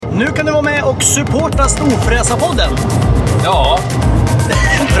Nu kan du vara med och supporta Storfräsarpodden. Ja.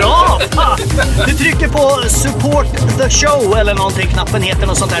 Bra! Du trycker på support the show eller någonting, knappen heter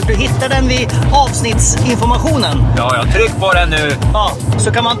något sånt där. Du hittar den vid avsnittsinformationen. Ja, jag tryck på den nu. Ja,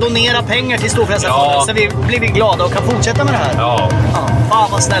 så kan man donera pengar till Storfräsarpodden så vi blir glada och kan fortsätta med det här. Ja.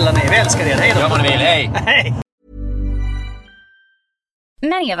 Fan vad snälla ni är, vi älskar er. Hej då. Gör vad ni vill, hej. Hej.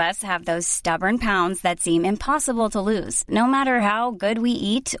 Many of us have those stubborn pounds that seem impossible to lose, no matter how good we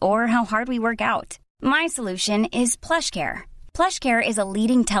eat or how hard we work out. My solution is PlushCare. PlushCare is a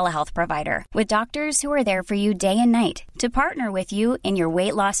leading telehealth provider with doctors who are there for you day and night to partner with you in your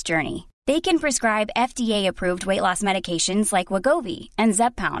weight loss journey. They can prescribe FDA-approved weight loss medications like Wegovy and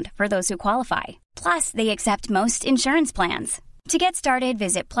Zepbound for those who qualify. Plus, they accept most insurance plans. To get started,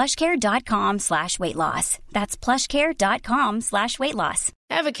 visit plushcare.com/weightloss. That's plushcare.com/weightloss.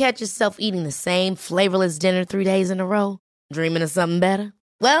 Ever catch yourself eating the same flavorless dinner 3 days in a row? Dreaming of something better?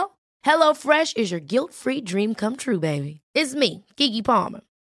 Well, HelloFresh is your guilt-free dream come true, baby. It's me, Keke Palmer.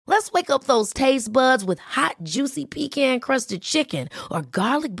 Let's wake up those taste buds with hot, juicy pecan-crusted chicken or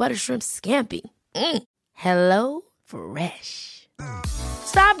garlic butter shrimp scampi. Hello Fresh.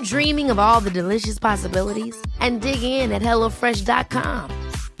 Stop dreaming of all the delicious possibilities and dig in at HelloFresh.com.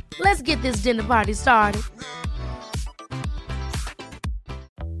 Let's get this dinner party started.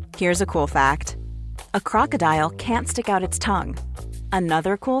 Here's a cool fact. A crocodile can't stick out its tongue.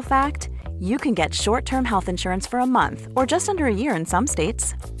 Another cool fact, you can get short-term health insurance for a month or just under a year in some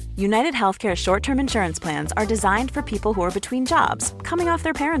states. United Healthcare short-term insurance plans are designed for people who are between jobs, coming off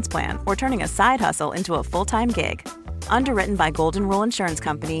their parents' plan, or turning a side hustle into a full-time gig. Underwritten by Golden Rule Insurance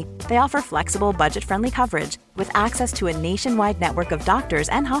Company, they offer flexible, budget-friendly coverage with access to a nationwide network of doctors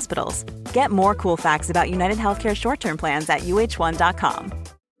and hospitals. Get more cool facts about United Healthcare short-term plans at uh1.com.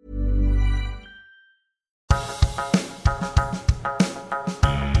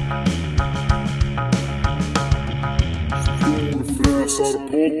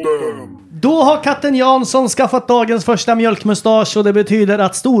 Då har katten Jansson skaffat dagens första mjölkmustasch och det betyder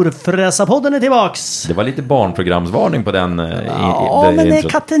att Storfräsarpodden är tillbaks. Det var lite barnprogramsvarning på den. Ja, men är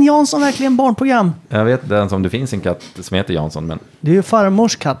katten Jansson verkligen barnprogram? Jag vet den som det finns en katt som heter Jansson, men det är ju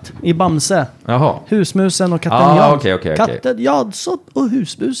farmors katt i Bamse. Jaha. Husmusen och katten Jansson. Okay. Katten Jansson och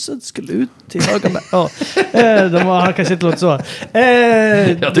husmusen skulle ut till höger. Ja, de har kanske inte låtit så.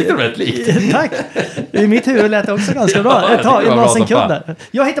 Jag tyckte det var rätt likt. Tack. I mitt huvud lät det också ganska bra. Ta några sekunder.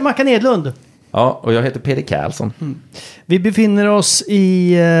 Jag heter Mackan Edlund. Ja, och jag heter Peder Karlsson. Vi befinner oss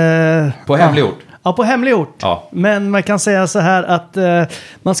i... på hemlig ort. Ja, på hemlig ort. Ja. Men man kan säga så här att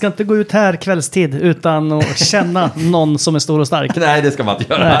man ska inte gå ut här kvällstid utan att känna någon som är stor och stark. Nej, det ska man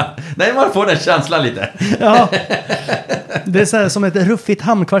inte göra. Nej, man får den känslan lite. Ja. Det är så här som ett ruffigt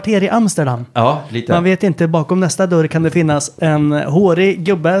hamnkvarter i Amsterdam. Ja, lite. Man vet inte, bakom nästa dörr kan det finnas en hårig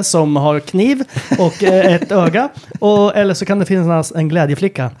gubbe som har kniv och ett öga. Eller så kan det finnas en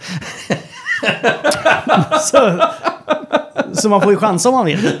glädjeflicka. Så man får ju chans om man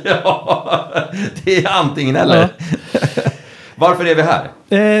vill. Ja, det är antingen eller. Ja. Varför är vi här?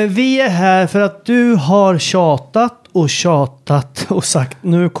 Vi är här för att du har tjatat och sagt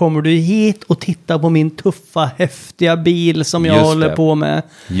nu kommer du hit och titta på min tuffa, häftiga bil som jag håller på med.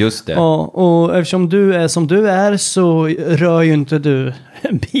 Just det. Och eftersom du är som du är så rör ju inte du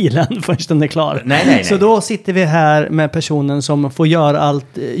bilen först den är klar. Nej. Så då sitter vi här med personen som får göra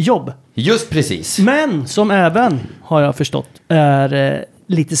allt jobb. Just precis. Men som även, har jag förstått, är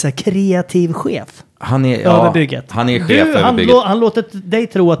lite så här kreativ chef. Han är, över bygget. Han är chef över bygget. Han låter dig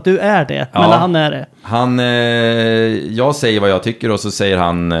tro att du är det, men han är det. Jag säger vad jag tycker och så säger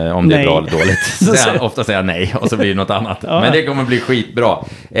han om det är bra eller dåligt. Ofta säger han nej och så blir det något annat. Ja. Men det kommer bli skitbra.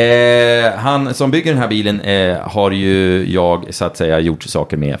 Han som bygger den här bilen har ju jag så att säga gjort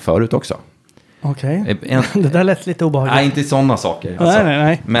saker med förut också. Okej. Det där lät lite obehagligt. Nej, inte sådana saker. Alltså.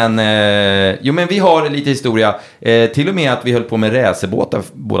 Nej. Men, men vi har lite historia. Till och med att vi höll på med racerbåtar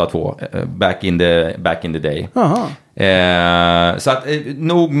båda två. Back in the day. Så att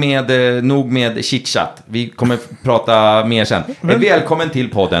nog med chitchat. Vi kommer prata mer sen. Välkommen till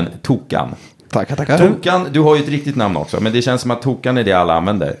podden Tokan. Tackar. Tokan, du har ju ett riktigt namn också. Men det känns som att Tokan är det alla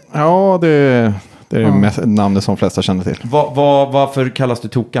använder. Ja, det är namnet som de flesta känner till. Varför kallas du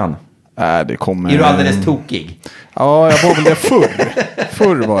Tokan? Det kommer... Är du alldeles tokig? Ja, jag var väl det förr.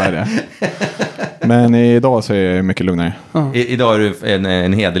 Förr var jag det. Men idag så är jag mycket lugnare. Idag är du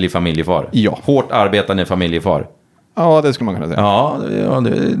en hederlig familjefar. Ja. Hårt arbetande familjefar. Ja, det skulle man kunna säga. Ja,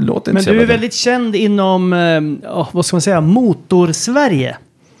 det låter inte så. Men du är väldigt känd inom, vad ska man säga, motorsverige.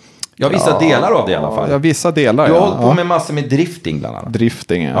 Ja, vissa delar av det i alla fall. Ja, vissa delar. Du har hållit på med massor med drifting bland annat.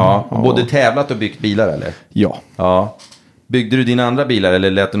 Drifting, ja. Både tävlat och byggt bilar, eller? Ja. Ja. Byggde du dina andra bilar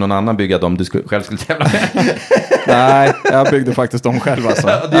eller lät du någon annan bygga dem du själv skulle tävla med? Nej, jag byggde faktiskt dem själv alltså.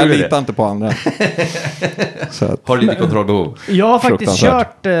 Jag litar inte på andra. Så att, har du lite kontrollbehov? Jag har faktiskt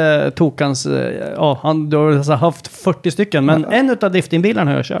kört Tokans, du har haft 40 stycken, men en utav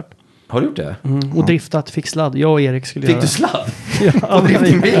driftingbilarna har jag kört. Har du gjort det? Och driftat, fick sladd. Jag och Erik skulle Fick göra. du sladd? Ja, på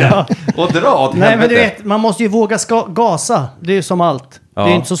driftingbilen? Ja. Och dra åt Nej, helvete. men du vet, man måste ju våga gasa. Det är ju som allt. Ja.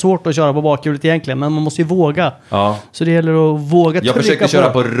 Det är inte så svårt att köra på bakhjulet egentligen, men man måste ju våga. Ja. Så det gäller att våga trycka på. Jag försökte köra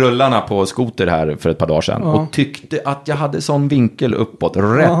på rullarna på skoter här för ett par dagar sedan. Och tyckte att jag hade sån vinkel uppåt,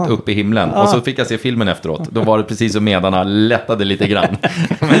 rätt upp i himlen. Och så fick jag se filmen efteråt. Då var det precis som medarna lättade lite grann.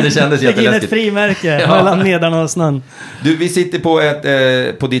 Men det kändes jätteläskigt. Fick in ett frimärke mellan medarna och snön. Du, vi sitter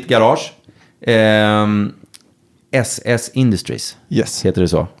på ditt garage. SS Industries. Yes. Heter det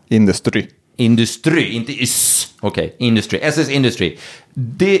så? Industry, inte is. Okej, Industry. SS Industry.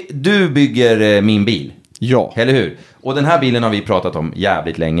 Du bygger min bil. Ja. Eller hur? Och den här bilen har vi pratat om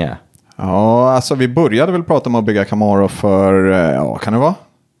jävligt länge. Ja, alltså vi började väl prata om att bygga Camaro för, kan det vara?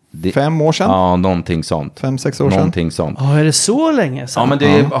 5 år sedan? Ja, någonting sånt. 5-6 år sedan. Någonting sånt. Ja, är det så länge sedan? Ja, men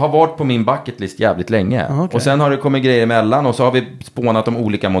det har varit på min bucketlist jävligt länge. Okay. Och sen har det kommit grejer emellan. Och så har vi spånat om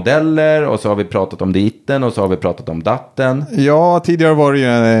olika modeller. Och så har vi pratat om ditten. Och så har vi pratat om datten. Ja, tidigare var det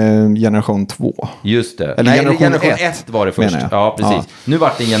ju generation 2. Just det. Eller generation 1 var det först. Ja, precis. Ja. Nu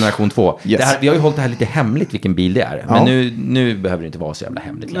var det en generation 2. Yes. Vi har ju hållit det här lite hemligt vilken bil det är. Men nu behöver det inte vara så jävla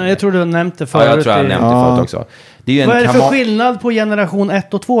hemligt längre. Nej, jag tror du har nämnt det förut. Ja, jag tror jag nämnt det förut också. Det är ju vad är det för skillnad på generation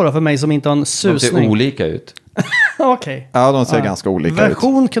 1 och 2 då för mig som inte har en susning? De ser olika ut. Okej. Ja, de ser ganska olika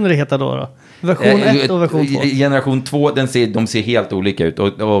version kunde det heta då? Version 1 och version 2. Generation 2, de ser helt olika ut.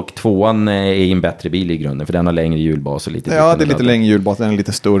 Och 2an är en bättre bil i grunden. För den har längre hjulbas och lite... Ja, det är lite längre hjulbas. Den är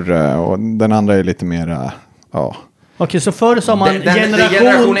lite större. Och den andra är lite mer... Okej, så förr sa man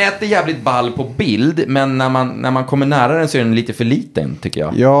generation 1 är jävligt ball på bild, men när man kommer nära den så är den lite för liten, tycker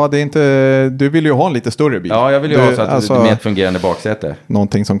jag. Ja, det är inte... Du vill ju ha en lite större bil. Ja, jag vill ju ha så att det är med ett fungerande baksäte.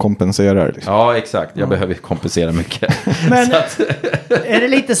 Någonting som kompenserar. Liksom. Ja, exakt. Jag behöver kompensera mycket. Men är det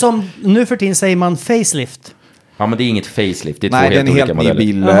lite som, nu för tiden säger man facelift? Ja, men det är inget facelift. Det är nej, två helt olika modeller. Nej,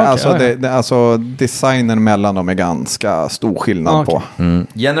 det är en helt ny bil. Alltså, designen mellan dem är ganska stor skillnad på. Mm.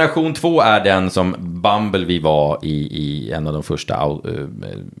 Generation 2 är den som Bumblebee var i en av de första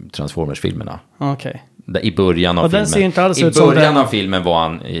Transformers-filmerna. Okej. I början av filmen. Den ser inte alls I ut som början av filmen var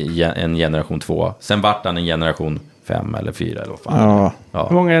han en generation 2. Sen vart han en generation 5 eller 4 eller vad fan. Ja.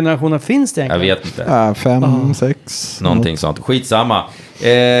 Hur många generationer finns det egentligen? Jag vet inte. 5, 6. Någonting sånt. Skitsamma.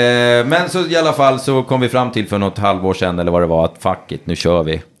 Men så i alla fall så kom vi fram till för något halvår sedan eller vad det var att fuck it, nu kör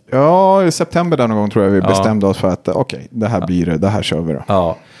vi. Ja, i september där någon gång tror jag vi bestämde oss för att det här blir det, det här kör vi då.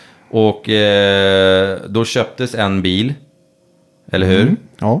 Ja, och då köptes en bil, eller hur? Mm.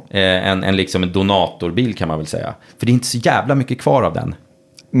 Ja. En liksom en donatorbil kan man väl säga. För det är inte så jävla mycket kvar av den.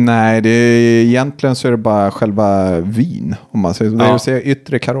 Nej, egentligen så är det bara själva vin. Om man säger. Det är att se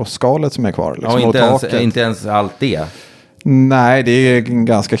yttre karossskalet som är kvar. Liksom, ja, inte ens allt det. Nej, det är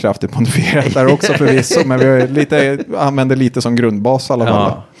ganska kraftigt modifierat där också förvisso. Men vi använder lite som grundbas i alla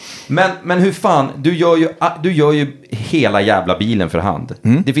fall. Ja. Men hur fan, du gör ju hela jävla bilen för hand.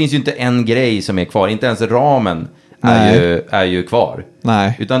 Mm. Det finns ju inte en grej som är kvar. Inte ens ramen är ju kvar.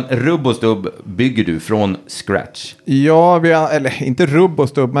 Nej. Utan rubb och stubb bygger du från scratch. Ja, eller inte rubb och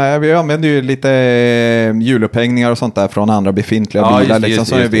stubb, men vi använder ju lite hjulupphängningar och sånt där från andra befintliga bilar liksom,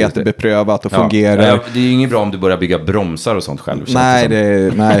 som vi vet är beprövat och fungerar. Ja, det är ju inget bra om du börjar bygga bromsar och sånt själv.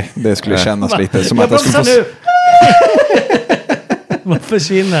 Nej, det skulle kännas lite som att jag skulle få... Vad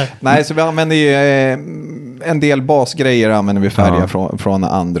försvinner? Nej, så vi använder ju en del basgrejer använder vi färdiga från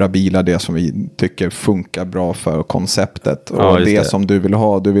andra bilar. Det som vi tycker funkar bra för konceptet. Och det som du vill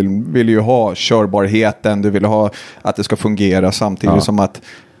ha. Du vill ju ha körbarheten. Du vill ha att det ska fungera samtidigt som att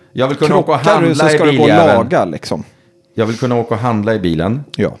jag vill kunna åka och handla så ska i det gå att laga liksom. Jag vill kunna åka och handla i bilen.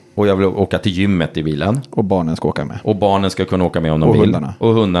 Ja. Och jag vill åka till gymmet i bilen. Och barnen ska åka med. Och barnen ska kunna åka med om de vill. Hundarna.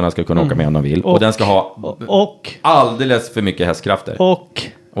 Och hundarna ska kunna åka med om de vill. Och den ska ha alldeles för mycket hästkrafter.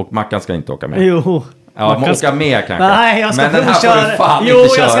 Och Mackan ska inte åka med. Jo. Ja, man åka med kanske. Nej, jag ska men provköra. Den här får du fan jo,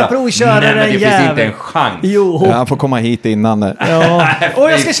 inte köra. Jag ska provköra den det jävel. finns inte en chans. Jo. Ja, han får komma hit innan. Ja.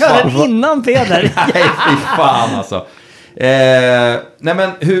 Och jag ska köra den innan Peder. Nej, fy fan alltså. Nej, men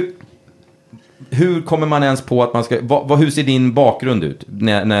hur kommer man ens på att man ska... hur ser din bakgrund ut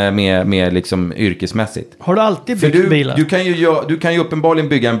med liksom yrkesmässigt? Har du alltid byggt bilar? Du kan ju uppenbarligen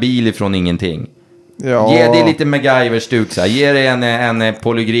bygga en bil ifrån ingenting. Ja. Ge dig lite MacGyver-stuk så här. Ge dig en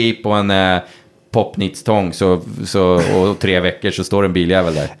polygrip och en popnitstång och 3 veckor så står en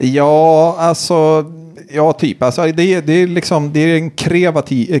biljävel där. Ja, alltså Ja, typ. Alltså, det är liksom, det är den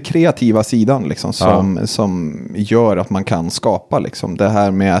kreativa sidan liksom, som gör att man kan skapa. Liksom. Det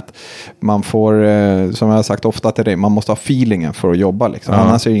här med att man får, som jag har sagt ofta till dig, man måste ha feelingen för att jobba. Liksom.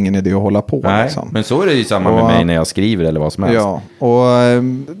 Annars är det ingen idé att hålla på. Nej, liksom. Men så är det ju samma med mig när jag skriver eller vad som helst. Ja, och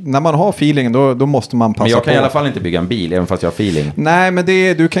när man har feelingen då måste man passa på. Men jag kan i alla fall inte bygga en bil, även fast jag har feeling. Nej, men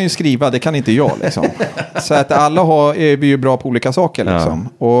du kan ju skriva, det kan inte jag. Liksom. Så att alla är ju bra på olika saker. Liksom.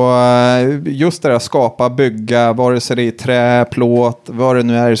 Och just det där skapa, bygga, vare sig det är trä, plåt, vad det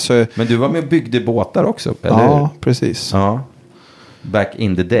nu är. Så... Men du var med och byggde båtar också, eller Ja, hur? precis. Ja. Back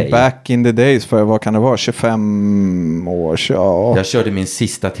in the day. Back in the days, för vad kan det vara? 25 år sedan. Jag körde min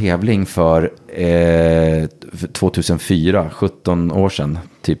sista tävling för 2004, 17 år sedan,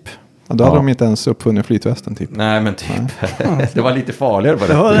 typ. Ja, då hade de inte ens uppfunnit flytvästen, typ. Nej, men typ. Det var lite farligare på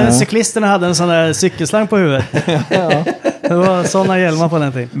det. Det var, cyklisterna hade en sån där cykelslang på huvudet. Det var sådana hjälmar på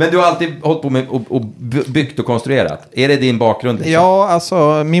den tiden. Men du har alltid hållit på med och byggt och konstruerat. Är det din bakgrund? Liksom? Ja,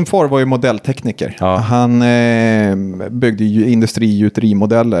 alltså min far var ju modelltekniker. Ja. Han byggde ju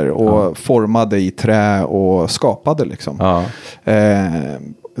industrigjuterimodeller och formade i trä och skapade liksom. Ja.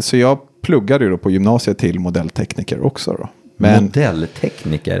 Så jag pluggade ju då på gymnasiet till modelltekniker också då. Men,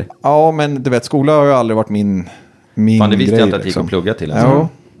 modelltekniker? Ja, men du vet, skola har ju aldrig varit min fan, det visste grej, jag inte att liksom. gick att plugga till. Alltså. Ja.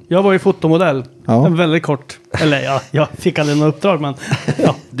 Jag var ju fotomodell. Ja. Väldigt kort. Eller jag fick aldrig något uppdrag, men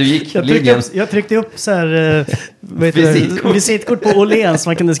ja. Du gick jag tryckte upp så här visitkort på Åhléns som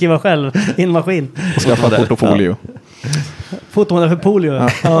man kunde skriva själv i en maskin. Och skaffa portfolio. Fotomodell för polio.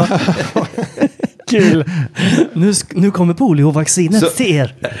 Ja. Kul. Nu kommer poliovaccinet till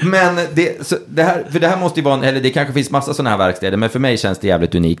er. Men det här måste ju vara eller det kanske finns massa sådana här verkstäder, men för mig känns det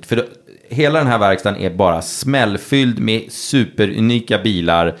jävligt unikt. För hela den här verkstaden är bara smällfylld med superunika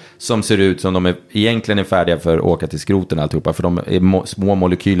bilar som ser ut som de egentligen är färdiga för att åka till skroten alltihopa, för de är små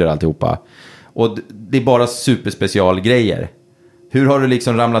molekyler alltihopa. Och det är bara superspecialgrejer. Hur har du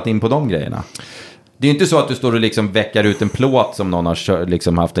liksom ramlat in på de grejerna? Det är ju inte så att du står och liksom väckar ut en plåt som någon har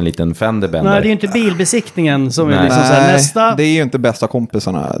liksom haft en liten fenderbänder. Nej, det är ju inte bilbesiktningen som är liksom så här, nästa. Det är ju inte bästa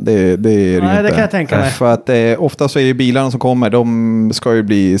kompisarna. Det är det inte. Det kan jag tänka mig. För att ofta så är ju bilarna som kommer, de ska ju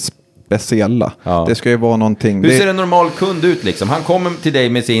bli speciella. Ja. Det ska ju vara någonting. Hur ser en normal kund ut liksom? Han kommer till dig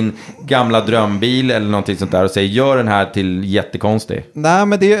med sin gamla drömbil eller någonting sånt där och säger, gör den här till jättekonstig. Nej,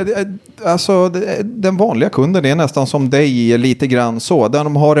 men den vanliga kunden är nästan som dig lite grann så. Där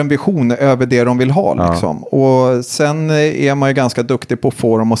de har en vision över det de vill ha liksom. Och sen är man ju ganska duktig på att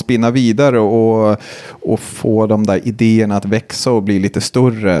få dem att spinna vidare och få de där idéerna att växa och bli lite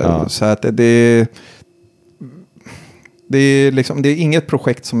större. Ja. Så att det är inget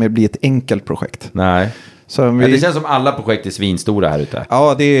projekt som blir ett enkelt projekt. Nej. Så det känns som alla projekt är svinstora här ute.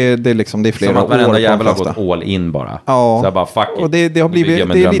 Ja, det är flera år. Som att varenda jävel har gått all in bara. Ja. Så jag bara, fuck it. Och det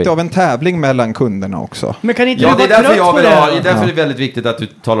är lite av en tävling mellan kunderna också. Men kan inte det är därför jag vill ha. Det är därför det är väldigt viktigt att du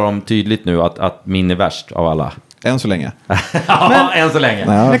talar om tydligt nu att min är värst av alla. Än så länge. Än så länge.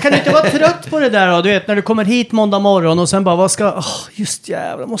 Ja. Men kan du inte vara trött på det där då? Du vet, när du kommer hit måndag morgon och sen bara, just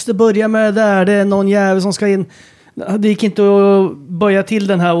jävlar, måste börja med det där. Det är någon jävel som ska in. Det gick inte att böja till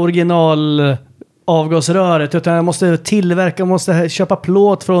den här original avgasröret, utan jag måste köpa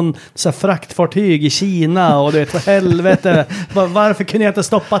plåt från så här fraktfartyg i Kina och du vet, för helvete. Varför kunde jag inte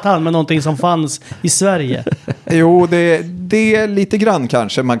stoppat han med någonting som fanns i Sverige? Jo, det är lite grann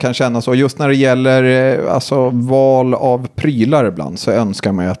kanske man kan känna så. Just när det gäller val av prylar ibland så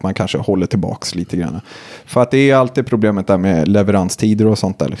önskar man ju att man kanske håller tillbaks lite grann. För att det är alltid problemet där med leveranstider och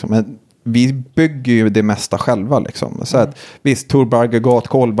sånt där liksom. Men vi bygger ju det mesta själva liksom. Så att visst, turboaggregat,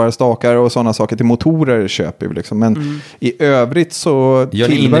 kolvar, stakar och sådana saker till motorer köper vi liksom. Men i övrigt så gör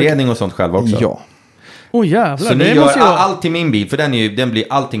ni inredning och sånt själva också? Ja. Jävlar, så ni gör allt till min bil, för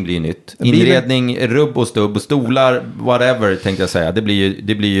allting blir nytt. Inredning, rubb och stubb, stolar, whatever tänkte jag säga. Det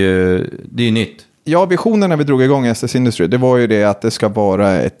är ju nytt. Ja, visionen när vi drog igång SS Industry, det var ju det att det ska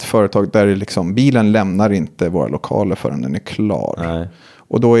vara ett företag där det liksom, bilen lämnar inte våra lokaler förrän den är klar. Nej.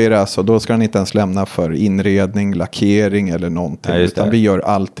 Och då är det då ska den inte ens lämna för inredning, lackering eller någonting. Utan vi gör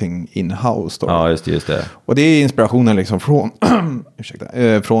allting in-house då. Ja, just det. Och det är inspirationen liksom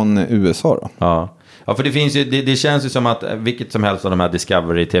från USA då. Ja. Ja, för det finns ju, det känns ju som att vilket som helst av de här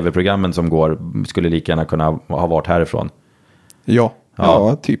Discovery-tv-programmen som går skulle lika gärna kunna ha varit härifrån. Ja,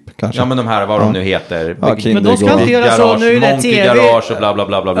 typ kanske. Ja, men de här, vad de nu heter. Ja, men de ska inte göra så. Nu är det tv. Garage och bla bla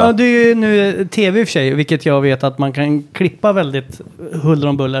bla bla. Ja, det är ju nu tv i och för sig, vilket jag vet att man kan klippa väldigt huller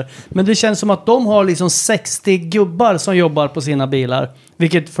om buller. Men det känns som att de har liksom 60 gubbar som jobbar på sina bilar.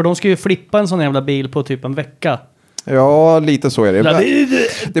 För de ska ju flippa en sån jävla bil på typ en vecka. Ja, lite så är det. Ja,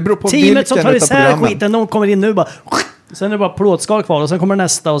 det beror på teamet som tar isär skiten, de kommer in nu bara Sen är det bara plåtskal kvar och sen kommer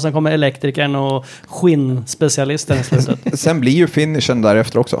nästa och sen kommer elektrikern och skinnspecialisten i slutet. Sen blir ju finishen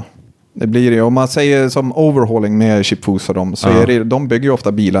därefter också. Det blir det. Om man säger som overhauling med Chipfoos och dem så är det, de bygger ju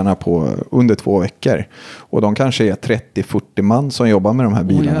ofta bilarna på under 2 veckor. Och de kanske är 30-40 man som jobbar med de här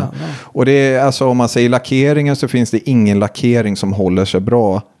bilarna. Och det är alltså om man säger lackeringen så finns det ingen lackering som håller sig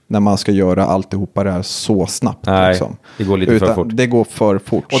bra när man ska göra alltihopa det här så snabbt. Nej, liksom. det går lite för fort. Det går för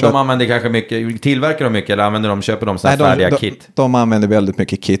fort. Och de använder kanske mycket, tillverkar de mycket eller använder de, köper de sådana färdiga kit? De använder väldigt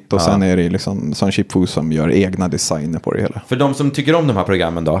mycket kit och sen är det liksom som Chipfoos som gör egna designer på det hela. För de som tycker om de här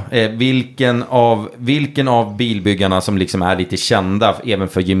programmen då, vilken av bilbyggarna som liksom är lite kända även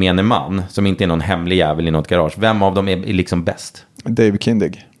för gemene man, som inte är någon hemlig jävel i något garage, vem av dem är liksom bäst? Dave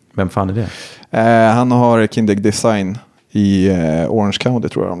Kindig. Vem fan är det? Han har Kindig Design i Orange County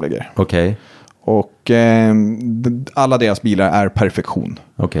tror jag de ligger. Okej. Och alla deras bilar är perfektion.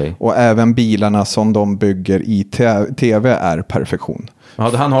 Okej. Och även bilarna som de bygger i tv är perfektion.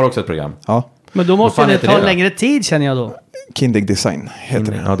 Ja, han har också ett program. Ja. Men då måste det ta längre tid känner jag då. Kindig Design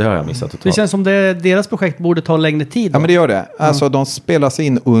heter det. Ja, det har jag missat totalt. Det känns som deras projekt borde ta längre tid. Då. Ja, men det gör det. Alltså de spelas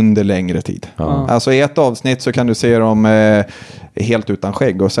in under längre tid. Alltså i ett avsnitt så kan du se dem helt utan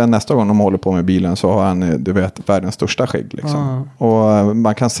skägg. Och sen nästa gång de håller på med bilen så har han, du vet, världens största skägg. Liksom. Och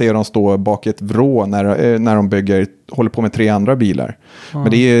man kan se dem stå bak ett vrå när de håller på med 3 andra bilar. Men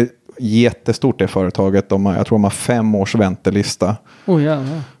det är jättestort det företaget. Jag tror de har 5 års väntelista.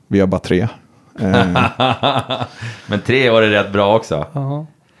 Vi har bara 3. Men 3 år är rätt bra också.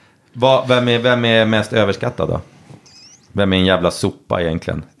 Vem är mest överskattad då? Vem är en jävla sopa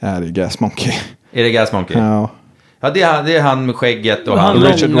egentligen? Ja, det är Gas Monkey. Är det Gas Monkey? Ja. Ja, det är han med skägget och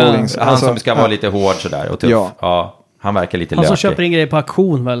Richard Rawlings. Han som ska vara lite hård sådär och tuff. Ja, han verkar lite lökig. Han som köper in grejer på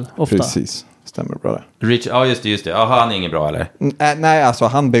auktion väl, ofta. Precis, stämmer bra det. Ja, just det. Ja, han är ingen bra eller? Nej, alltså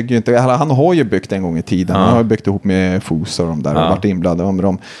han bygger ju inte. Han har ju byggt en gång i tiden. Han har byggt ihop med Foos och de där och varit inblandade med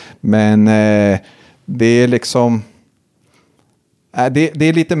dem. Men det är liksom... Det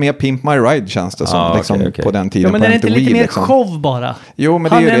är lite mer Pimp My Ride känns det som okay. På den tiden. Ja, men det är inte lite mer show bara? Jo,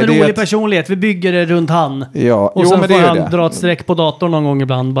 men han är en rolig personlighet. Vi bygger det runt han. Ja. Och sen får han dra ett streck på datorn någon gång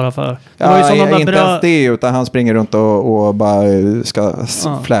ibland bara för. Det var ju inte ens det, utan han springer runt och bara ska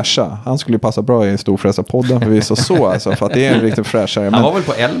flasha. Han skulle ju passa bra i Storfräsarpodden förvisso så alltså, för att det är en riktigt fräschare. Han var väl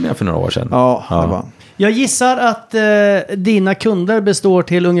på Elmia för några år sedan? Ja, det var. Jag gissar att dina kunder består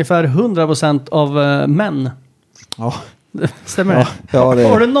till ungefär 100% av män. Ja. Stämmer det? Ja, det?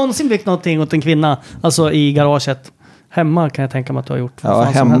 Har du någonsin byggt någonting åt en kvinna? Alltså i garaget? Hemma kan jag tänka mig att du har gjort. Ja,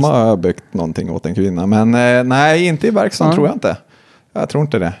 hemma har jag byggt någonting åt en kvinna. Men nej, inte i verkstaden tror jag inte. Jag tror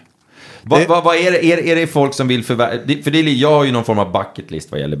inte det. Vad är det folk som vill förvärva? För jag har ju någon form av bucket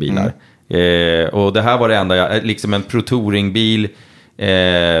list vad gäller bilar. Och det här var det enda, liksom en Pro Touring-bil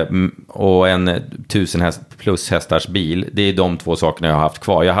och en 1000 plus hästars bil. Det är de 2 sakerna jag har haft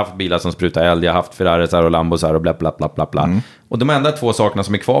kvar. Jag har haft bilar som sprutar eld, jag har haft Ferrarisar och Lambosar och bla bla bla bla bla. Och de enda 2 sakerna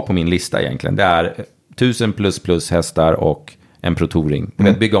som är kvar på min lista egentligen, det är 1000 plus hästar och en Pro Touring. Jag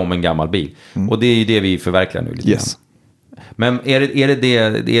vet, bygga om en gammal bil. Och det är ju det vi förverkligar nu lite grann. Men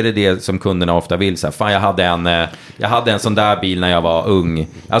är det det som kunderna ofta vill? Så här, fan, jag hade en sån där bil när jag var ung.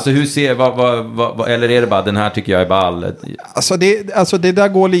 Alltså hur eller är det bara den här tycker jag är ball? Alltså det där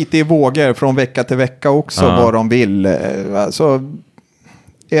går lite i vågor från vecka till vecka också vad de vill. Alltså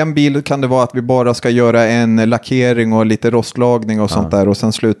en bil kan det vara att vi bara ska göra en lackering och lite rostlagning och sånt där. Och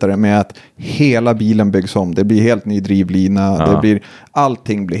sen slutar det med att hela bilen byggs om. Det blir helt ny drivlina.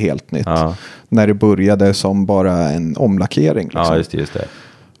 Allting blir helt nytt. När det började som bara en omlackering. Liksom. Ja, just det.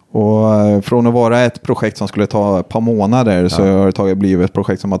 Och från att vara ett projekt som skulle ta ett par månader så har det blivit ett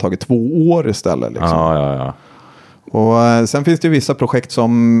projekt som har tagit 2 år istället. Liksom. Ja. Och sen finns det vissa projekt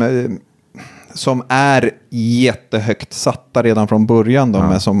som är jättehögt satta redan från början då,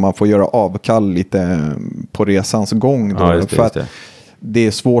 men som man får göra avkall lite på resans gång då, för att det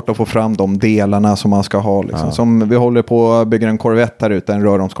är svårt att få fram de delarna som man ska ha liksom. Som vi håller på att bygga en Corvette här ute, en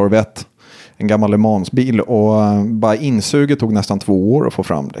röromskorvett, en gammal Le Mans-bil, och bara insuget tog nästan 2 år att få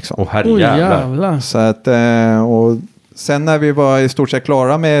fram liksom. Herrejävlar. Så att och sen när vi var i stort sett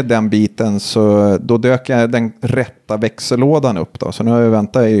klara med den biten så då dök den rätta växellådan upp då. Så nu har vi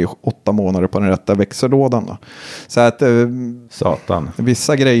väntat i 8 månader på den rätta växellådan då. Så att satan.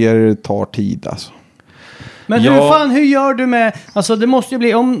 Vissa grejer tar tid alltså. Men hur gör du med, alltså det måste ju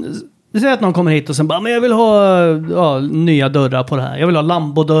bli, om du säger att någon kommer hit och sen bara, men jag vill ha nya dörrar på det här. Jag vill ha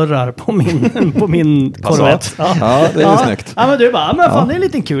Lambo-dörrar på min Corvette. Ja, det är snyggt. Ja, men du bara, men fan det är en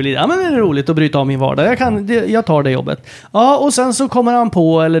liten kul idé. Ja, men det är roligt att bryta av min vardag. Jag tar det jobbet. Ja, och sen så kommer han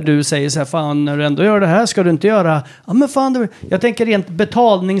på, eller du säger så här, fan när du ändå gör det här ska du inte göra. Ja, men fan, jag tänker rent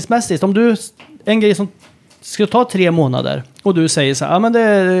betalningsmässigt. Om du, en grej som ska ta 3 månader och du säger så här, ja men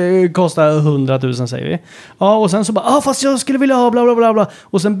det kostar 100 000 säger vi. Ja, och sen så bara, fast jag skulle vilja ha bla bla bla bla.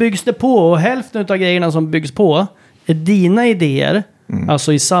 Och sen byggs det på och hälften av grejerna som byggs på är dina idéer.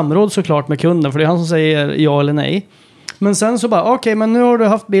 Alltså i samråd såklart med kunden, för det är han som säger ja eller nej. Men sen så bara, okej, men nu har du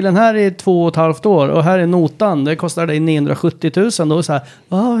haft bilen här i 2,5 år och här är notan, det kostar dig 970 000. Då är så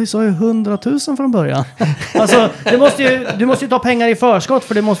här, vi sa ju 100 000 från början. Alltså, du måste ju ta pengar i förskott,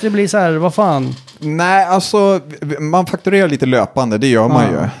 för det måste ju bli så här, vad fan. Nej, alltså man fakturerar lite löpande, det gör man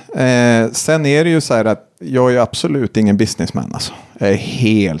ju. Sen är det ju så här att jag är ju absolut ingen businessman alltså. Jag är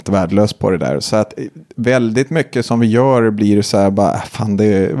helt värdelös på det där. Så att väldigt mycket som vi gör blir så här bara, fan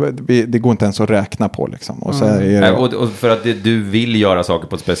det går inte ens att räkna på liksom. Och, så är det, och för att du vill göra saker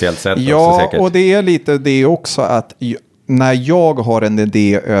på ett speciellt sätt. Ja, också, säkert. Och det är lite det också att när jag har en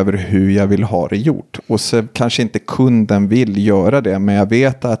idé över hur jag vill ha det gjort och så kanske inte kunden vill göra det, men jag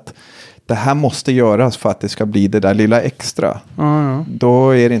vet att det här måste göras för att det ska bli det där lilla extra.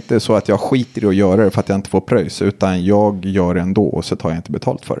 Då är det inte så att jag skiter i att göra det för att jag inte får pröjs, utan jag gör det ändå och så tar jag inte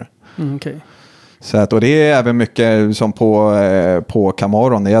betalt för det. Okay. Så att, och det är även mycket som på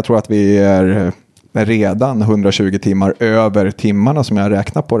Camaron. Jag tror att vi är redan 120 timmar över timmarna som jag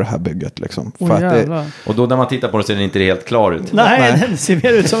räknar på det här bygget. Liksom. Och då när man tittar på det ser den inte helt klar ut. Nej. Den ser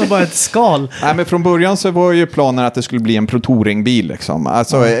mer ut som bara ett skal. Nej, men från början så var ju planen att det skulle bli en Pro Touring-bil. Liksom.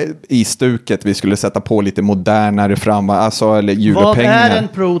 Alltså i stuket, vi skulle sätta på lite modernare fram, alltså eller hjulupphängningar. Vad är en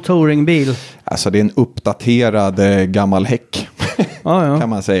Pro Touring-bil? Alltså det är en uppdaterad gammal häck. Kan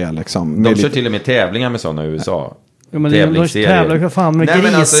man säga. Liksom. De kör till och med tävlingar med sådana i USA. Ja, men de tävlar fan med grisar.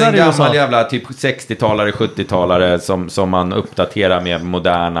 Nej, men alltså en gammal USA. jävla typ 60-talare, 70-talare som man uppdaterar med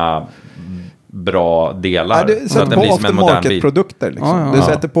moderna bra delar. Ja, så att det blir som en modern bil. Produkter liksom. Du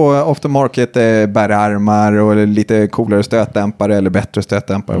sätter på aftermarket bärarmar och lite coolare stötdämpare eller bättre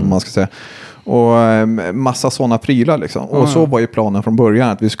stötdämpare om man ska säga. Och massa sådana prylar liksom. Och så var ju planen från början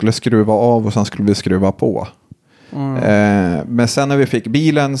att vi skulle skruva av och sen skulle vi skruva på. Men sen när vi fick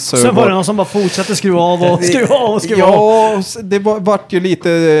bilen så var det någon som bara fortsatte skruva av och skruva av och skruva av. Det vart ju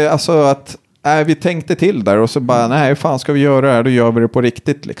lite alltså att vi tänkte till där och så bara nej, fan ska vi göra det här, då gör vi det på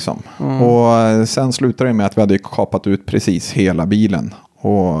riktigt liksom. Och sen slutade det med att vi hade kapat ut precis hela bilen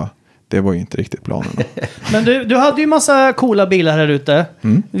och det var ju inte riktigt planen. Men du hade ju massa coola bilar här ute.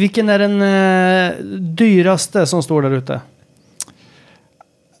 Vilken är den dyraste som står där ute?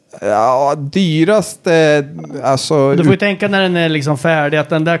 Ja, dyraste alltså... Du får ju tänka när den är liksom färdig att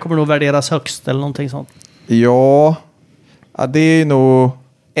den där kommer nog värderas högst eller någonting sånt. Ja, det är nog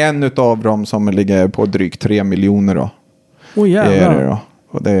en utav dem som ligger på drygt 3 miljoner då. Jävlar. Det är det då.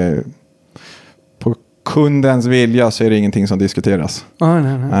 Och det är, på kundens vilja så är det ingenting som diskuteras. Nej,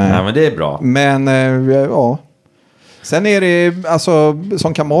 men det är bra. Men ja... Sen är det, alltså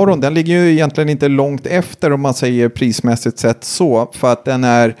som Camaron, den ligger ju egentligen inte långt efter om man säger prismässigt sett så. För att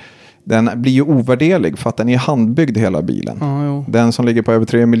den blir ju ovärderlig för att den är handbyggd hela bilen. Den som ligger på över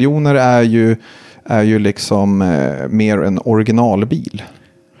 3 miljoner är ju liksom mer en originalbil.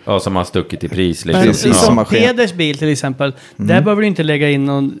 Ja, som har stuckit i pris. Liksom. Men som Peders bil till exempel, där behöver du inte lägga in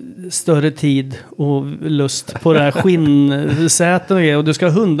någon större tid och lust på det här skinnsäten och du ska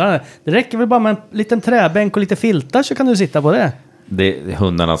ha hundarna. Det räcker väl bara med en liten träbänk och lite filtar så kan du sitta på det.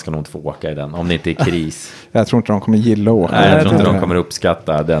 Hundarna ska nog inte få åka i den, om det inte är kris. Jag tror inte de kommer gilla att åka. Nej, jag tror inte de kommer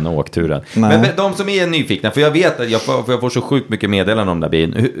uppskatta den åkturen. Nej. Men de som är nyfikna, för jag vet att jag får så sjukt mycket meddelanden om den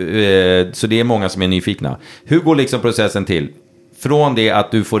bilen, så det är många som är nyfikna. Hur går liksom processen till? Från det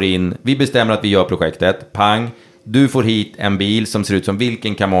att du får in, vi bestämmer att vi gör projektet, pang, du får hit en bil som ser ut som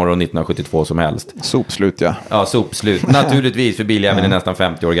vilken Camaro 1972 som helst. Sopslut, ja. Ja, sopslut. Naturligtvis, för biljäveln är nästan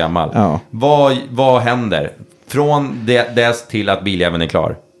 50 år gammal. Ja. Vad händer? Från dess till att biljäveln är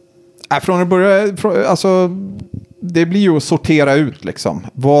klar? Från att börja, alltså, det blir ju att sortera ut liksom.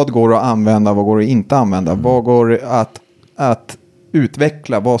 Vad går att använda, vad går att inte använda? Vad går att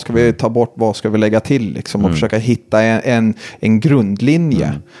utveckla, vad ska vi ta bort, vad ska vi lägga till liksom, och försöka hitta en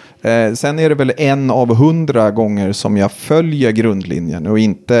grundlinje. Sen är det väl 1 av 100 gånger som jag följer grundlinjen och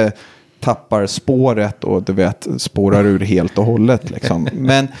inte tappar spåret och du vet, spårar ur helt och hållet liksom.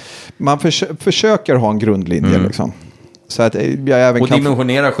 Men man försöker ha en grundlinje liksom. Så att jag även och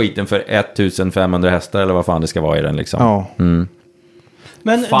dimensionera skiten för 1500 hästar eller vad fan det ska vara i den liksom. Ja.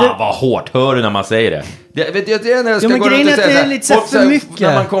 Men fan vad hårt, hör du när man säger det? Det när jag ska gå runt och säga det är lite så för mycket.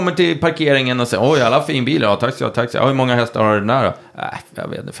 När man kommer till parkeringen och säger, oj alla fin bil, ja tack. Hur många hästar har du den här då? Jag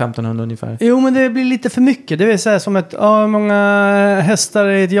vet inte, 1500 ungefär. Jo, men det blir lite för mycket. Det är så här som hur många hästar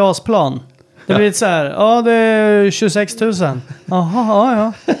är ett JAS-plan? Det blir lite så här, det är 26 000. Jaha,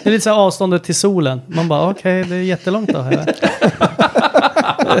 ja. Det är lite så här avståndet till solen. Man bara, okej, det är jättelångt då.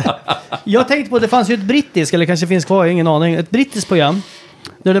 Jag tänkte på, det fanns ju ett brittiskt, eller kanske finns kvar, ingen aning, ett brittiskt program.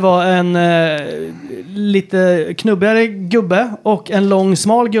 Där det var en lite knubbigare gubbe och en lång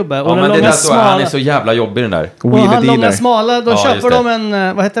smal gubbe. Och ja, den men långa det där smala, han är så jävla jobbig den där. Och han långa smala, då köper de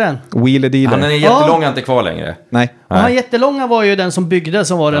en, vad heter den? Wheeler dealer. Han är jättelång, inte kvar längre. Nej. Och han jättelånga var ju den som byggde,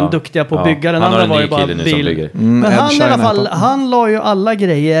 som var den duktiga på att bygga. Den andra var ju bara bil. Men han i alla fall, han la ju alla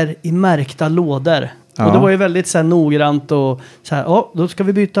grejer i märkta lådor. Ja. Och det var ju väldigt så här noggrant och så här, då ska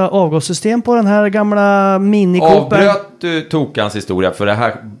vi byta avgassystem på den här gamla minikopen. Avbröt du Tokans historia för det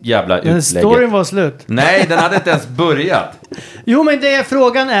här jävla utlägget? Storyn var slut. Nej, den hade inte ens börjat. Jo, men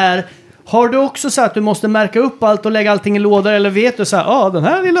frågan är, har du också så att du måste märka upp allt och lägga allting i lådor, eller vet du så här, den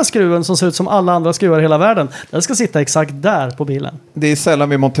här lilla skruven som ser ut som alla andra skruvar i hela världen, den ska sitta exakt där på bilen? Det är sällan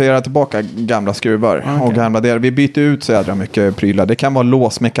vi monterar tillbaka gamla skruvar och gamla delar. Vi byter ut så jädra mycket prylar. Det kan vara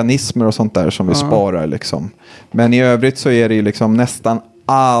låsmekanismer och sånt där som vi sparar liksom. Men i övrigt så är det liksom nästan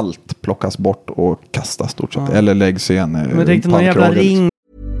allt plockas bort och kastas stort sett. Eller läggs i en ring.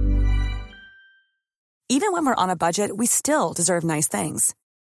 Even when we're on a budget, we still deserve nice things.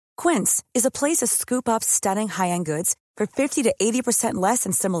 Quince is a place to scoop up stunning high-end goods for 50 to 80% less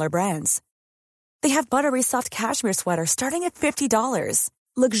than similar brands. They have buttery soft cashmere sweaters starting at $50,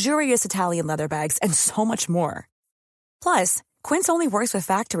 luxurious Italian leather bags, and so much more. Plus, Quince only works with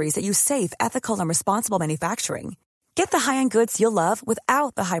factories that use safe, ethical, and responsible manufacturing. Get the high-end goods you'll love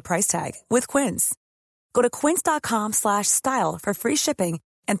without the high price tag with Quince. Go to quince.com/style for free shipping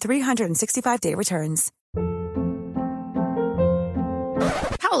and 365-day returns.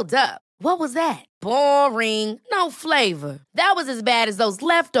 Hold up. What was that? Boring. No flavor. That was as bad as those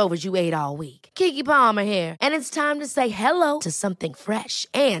leftovers you ate all week. Keke Palmer here, and it's time to say hello to something fresh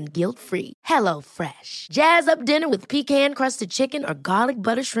and guilt-free. Hello Fresh. Jazz up dinner with pecan-crusted chicken or garlic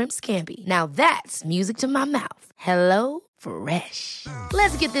butter shrimp scampi. Now that's music to my mouth. Hello Fresh.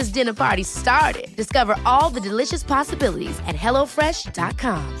 Let's get this dinner party started. Discover all the delicious possibilities at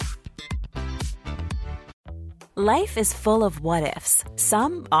hellofresh.com. Life is full of what-ifs.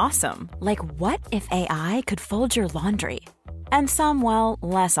 Some awesome, like what if AI could fold your laundry? And some, well,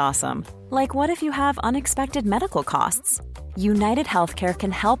 less awesome, like what if you have unexpected medical costs? United Healthcare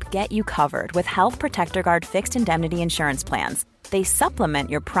can help get you covered with Health Protector Guard fixed indemnity insurance plans. They supplement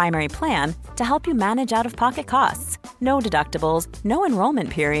your primary plan to help you manage out-of-pocket costs. No deductibles, no enrollment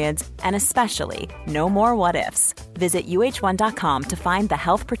periods, and especially no more what-ifs. Visit uh1.com to find the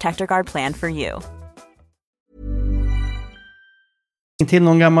Health Protector Guard plan for you. Till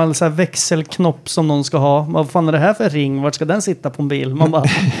någon gammal så här växelknopp som någon ska ha. Vad fan är det här för ring? Vart ska den sitta på en bil? Man bara...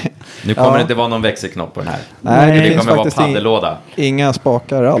 Nu kommer det inte vara någon växelknopp på den här. Nej, det kommer vara paddellåda. Inga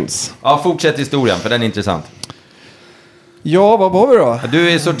spakar alls. Ja, fortsätt historien, för den är intressant. Ja, vad var vi då?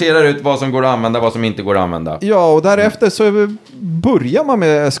 Du sorterar ut vad som går att använda, vad som inte går att använda. Ja, och därefter så börjar man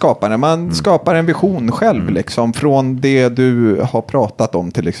med skapande. Man skapar en vision själv liksom, från det du har pratat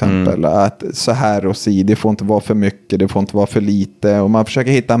om till exempel. Att så här och si, det får inte vara för mycket, det får inte vara för lite. Och man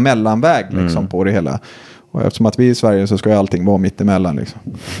försöker hitta en mellanväg liksom, på det hela. Och eftersom att vi är i Sverige så ska ju allting vara mitt emellan liksom.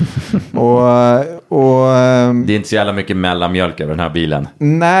 Det är inte så jävla mycket mellanmjölk över den här bilen.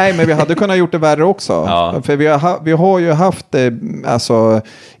 Nej, men vi hade kunnat gjort det värre också. Ja. För vi har ju haft alltså,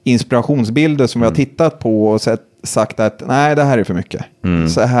 inspirationsbilder som vi har tittat på och sagt att nej, det här är för mycket.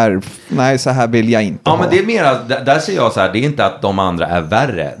 Så här vill jag inte ha. Men det är mer, där ser jag så här, det är inte att de andra är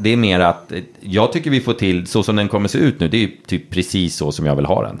värre. Det är mer att jag tycker vi får till, så som den kommer se ut nu, det är ju typ precis så som jag vill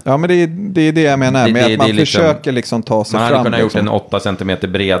ha den. Ja, men det är det jag menar. Med att man försöker liksom ta sig fram. Man hade kunnat liksom. gjort den 8 centimeter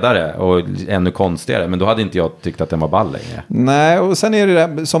bredare och ännu konstigare, men då hade inte jag tyckt att den var ball längre. Nej, och sen är det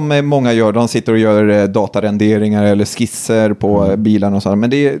där, som många gör, de sitter och gör datarenderingar eller skisser på bilen och så.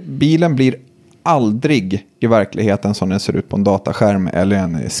 Men bilen blir aldrig i verkligheten som den ser ut på en dataskärm eller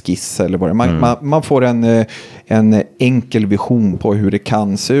en skiss eller vad det är. Man får en enkel vision på hur det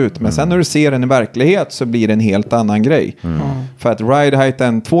kan se ut. Men sen när du ser den i verklighet så blir det en helt annan grej. För att ride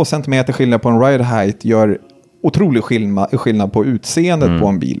heighten, 2 centimeter skillnad på en ride height gör otrolig skillnad på utseendet på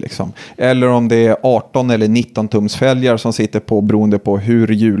en bil liksom. Eller om det är 18 eller 19 tums fälgar som sitter på, beroende på hur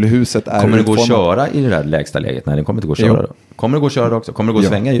hjulhuset är. Kommer det gå att köra i det där lägsta läget? Nej, den kommer inte gå att köra. Kommer det gå att köra också? Kommer det gå att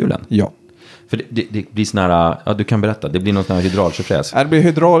svänga hjulen? Ja. För det blir sån här, ja, du kan berätta, det blir någon sån här hydraultjofräs. Det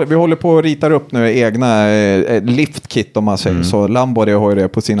blir vi håller på att rita upp nu egna liftkit om man säger så. Lambo har ju det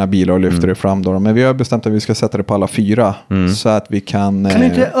på sina bilar och lyfter det fram då. Men vi har bestämt att vi ska sätta det på alla 4 så att vi kan... Kan du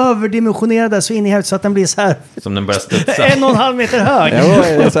inte överdimensionera det så in i helvete så att den blir så här... Som den börjar studsa. 1,5 meter hög. Ja,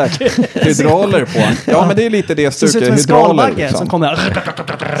 exakt. Hydrauler på. Ja, men det är lite det stuket. Det ser ut som en skalbagge liksom. Som kommer...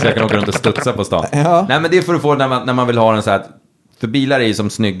 Så jag kan åka runt och studsa på stan. Ja. Nej, men det får du få när man vill ha den så här... För bilar är ju som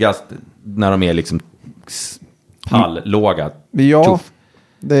snyggast när de är liksom palllåga. Ja.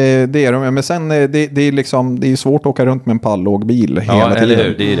 Det är de. Men sen det är liksom, det är svårt att åka runt med en pallåg bil hela tiden. Eller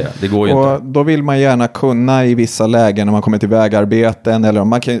hur? Det är det. Det går ju och inte. Då vill man gärna kunna i vissa lägen när man kommer till vägarbeten, eller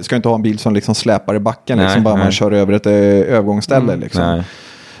man ska inte ha en bil som liksom släpar i backen, liksom bara man kör över ett övergångsställe. Liksom. Nej.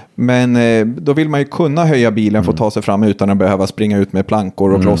 Men då vill man ju kunna höja bilen för att ta sig fram utan att behöva springa ut med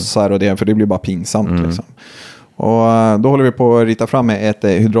plankor och klossar och det, för det blir bara pinsamt. Liksom. Och då håller vi på att rita fram ett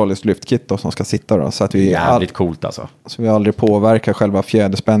hydrauliskt lyftkit då, som ska sitta då, så att vi jävligt coolt alltså. Så vi aldrig påverkar själva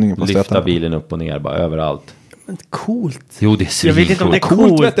fjäderspänningen på stöten. Lyfta bilen upp och ner bara överallt. Men coolt. Jo, det är jag vet inte om det är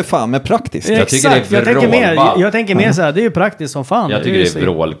coolt. Vet det fan, men praktiskt. Jag tycker det är jag tänker mer så här, det är ju praktiskt som fan. Jag tycker det är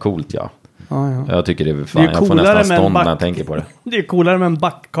vrålcoolt, ja. Jag tycker det är fan, jag får nästan stånd när jag tänker på det. Det är coolare med en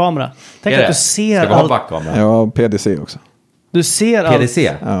backkamera. Tänk att du ser ska vi ha backkamera? Ja, PDC också. Du ser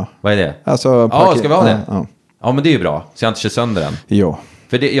PDC? Ja. Vad är det? Alltså, ska vi ha det? Ja. Ja, men det är ju bra. Så jag inte kör sönder den. Ja.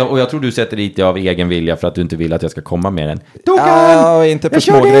 För det, och jag tror du sätter lite av egen vilja för att du inte vill att jag ska komma med den. Ja, inte för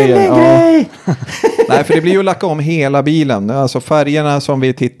små grejer. Ja. Nej, för det blir ju att lacka om hela bilen. Alltså färgerna som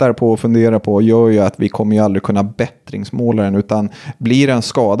vi tittar på och funderar på gör ju att vi kommer ju aldrig kunna bättringsmåla den, utan blir en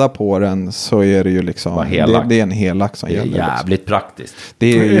skada på den så är det ju liksom det är en helack som gäller. Det är jävligt liksom praktiskt.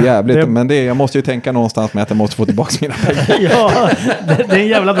 Det är jävligt, men jag måste ju tänka någonstans med att jag måste få tillbaka mina pengar. Ja, det är en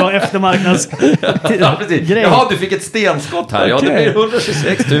jävla bra eftermarknadsgrej. Jaha, du fick ett stenskott här. Ja, det blir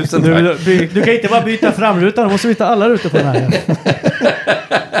 126 000. Du kan inte bara byta framrutan, du måste byta alla rutor på den här.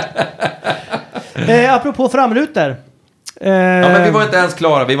 Apropå framrutor. Men vi var inte ens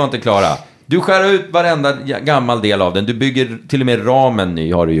klara. Du skär ut varenda gammal del av den. Du bygger till och med ramen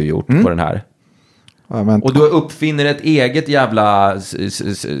ny, har du ju gjort på den här. Och du uppfinner ett eget jävla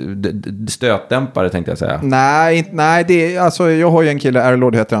stötdämpare, tänkte jag säga. Nej, det är, alltså, jag har ju en kille,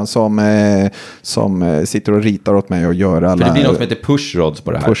 Airlord heter han, som sitter och ritar åt mig och gör alla... För det blir något som heter pushrods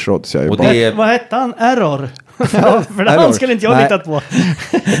på det här. Pushrods, ja. Och det är... Vad hette han? Error? För det han skulle inte jag hittat på.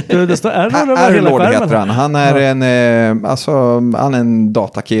 Det står Error över hela skärmen. Heter han. Han är han är en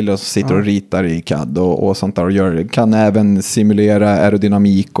datakille som sitter och ritar i CAD och sånt där, och kan även simulera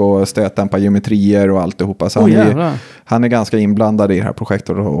aerodynamik och stötdämpa geometrier och alltihopa. Så han är ganska inblandad i det här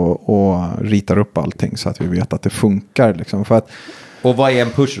projektet och ritar upp allting så att vi vet att det funkar. Liksom. Och vad är en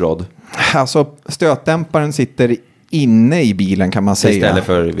pushrod? Alltså stötdämparen sitter inne i bilen, kan man säga.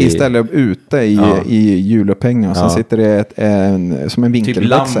 Istället ute i hjulupphängningen. Och sen sitter det som en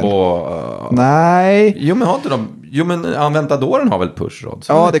vinkelväxel. Typ Lambo? Nej. Jo, men har inte de... Jo, men Aventadoren har väl pushrods?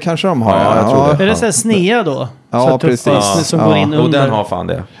 Ja, det kanske de har. Ja, jag tror det. Är det så här snea då? Ja, så precis. Som går in under. Och den har fan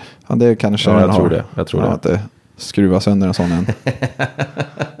det. Ja, det kanske jag tror det. Jag tror det. Att det skruva sönder en sån än.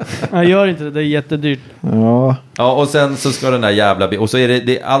 Jag gör inte det är jättedyrt. Ja, och sen så ska den där jävla och så är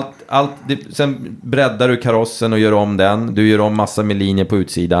det allt sen breddar du karossen och gör om den. Du gör om massa med linjer på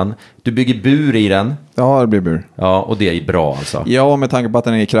utsidan. Du bygger bur i den. Ja, det blir bur. Ja, och det är bra alltså. Ja, med tanke på att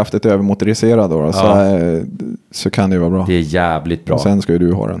den är kraftigt övermotoriserad då, så kan det ju vara bra. Det är jävligt bra. Och sen ska ju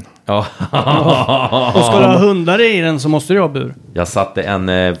du ha den. Ja. Och ska du ha hundar i den så måste du ha bur. Jag satte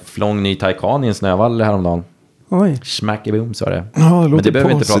en flång ny Taycan i en snövall häromdagen. Oj. Smackeboom, sa det. Ja, men det behöver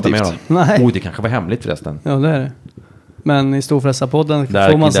vi inte prata mer om. Nej. Det kanske var hemligt förresten. Ja, det är det. Men i Storfräsarpodden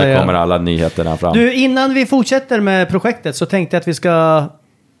får man säga... Där kommer alla nyheterna fram. Du, innan vi fortsätter med projektet så tänkte jag att vi ska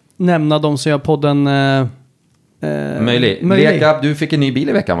nämna de som gör podden... Möjlig. Lekab, du fick en ny bil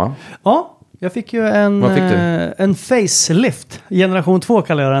i veckan, va? Ja, jag fick ju en facelift. Generation 2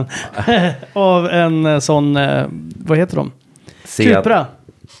 kallar jag den. Av en sån... vad heter de? Cupra.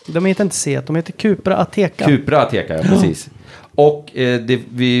 De heter inte Seat, de heter Cupra Ateca. Cupra Ateca, ja, precis. Och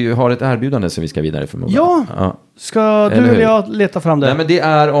vi har ett erbjudande som vi ska vidare förmodligen. Ja. Ska du eller jag leta fram det? Nej, men det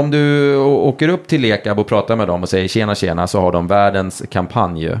är om du åker upp till Lekab och pratar med dem och säger tjena, så har de världens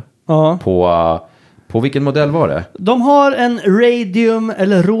kampanj på vilken modell var det? De har en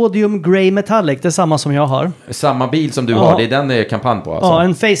Rhodium Grey Metallic, det är samma som jag har. Samma bil som du har, det är den det är kampanj på alltså? Ja,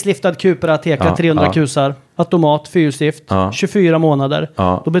 en faceliftad Cupra Ateca, 300 kusar, automat, fyrstift, 24 månader.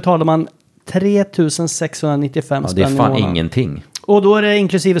 Då betalar man 3 695 spänn i månaden. Det är fan ingenting. Och då är det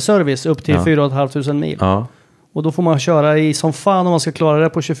inklusive service upp till 4 500 mil. Och då får man köra i som fan om man ska klara det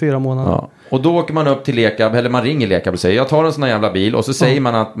på 24 månader. Ja. Och då åker man upp till Lekab, eller man ringer Lekab och säger jag tar en sån här jävla bil. Och så säger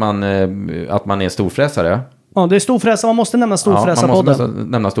man att man är storfräsare. Ja, det är storfräsare. Man måste nämna storfräsarpodden. Man måste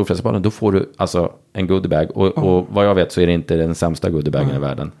nämna storfräsarpodden. Då får du alltså en goodiebag. Och vad jag vet så är det inte den sämsta goodiebagen i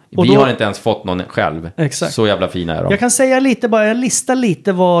världen. Och vi har inte ens fått någon själv. Exakt. Så jävla fina är de. Jag kan säga lite bara, jag listar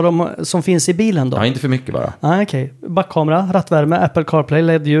lite vad som finns i bilen då. Ja, inte för mycket bara. Okej. Backkamera, rattvärme, Apple CarPlay,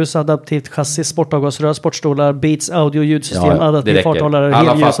 LED-ljus, adaptivt chassi, sportavgasrör, sportstolar, Beats audio, ljudsystem, adaptiv farthållare,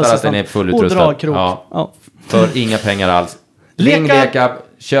 alla fattar att den är fullutrustad. Och dragkrok. Ja. För inga pengar alls. Ring Lekab,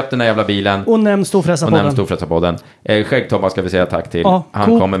 köp den där jävla bilen. Och nämn Storfräsarpodden. Skäggtompa ska vi säga tack till. Ja,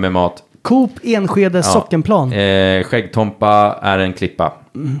 han kommer med mat. Coop Enskede Sockenplan. Skäggtompa är en klippa.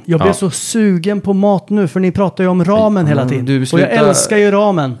 Jag blir så sugen på mat nu, för ni pratar ju om ramen hela tiden. Och jag älskar ju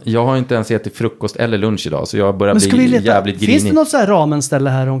ramen. Jag har inte ens ätit frukost eller lunch idag, så jag börjar bli jävligt grinig. Finns det något så här ramenställe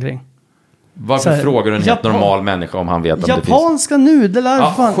här omkring? Varför frågar du en helt normal människa om han vet om det finns? Japanska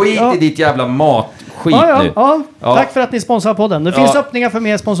nudlar. Skit i ditt jävla matskit nu. Ja. Tack för att ni sponsrar podden. Det finns öppningar för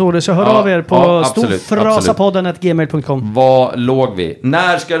mer sponsorer, så hör av er på storfrasapodden@gmail.com. Vad låg vi?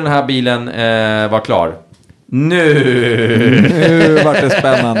 När ska den här bilen vara klar? Nu vart det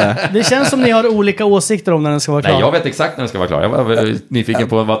spännande. Det känns som ni har olika åsikter om när den ska vara klar. Nej, jag vet exakt när den ska vara klar. Jag var nyfiken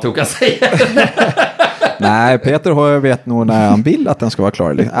på vad Toka säger. Nej, Peter vet nog när han vill att den ska vara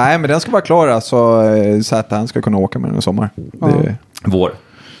klar. Nej, men den ska vara klar alltså, så att han ska kunna åka med den i sommar. Vår.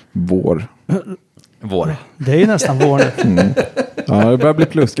 Det är ju nästan vår nu. Ja, det börjar bli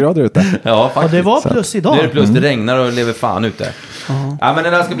plusgrader ute. Ja, faktiskt. Och det var plus idag. Nu är det plus, det regnar och lever fan ute. Ja, men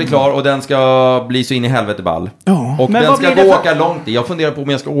den där ska bli klar och den ska bli så in i helvete ball. Ja. Och men den ska gå åka långt i. Jag funderar på om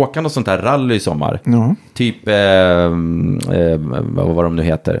jag ska åka något sånt här rally i sommar. Ja. Typ, vad de nu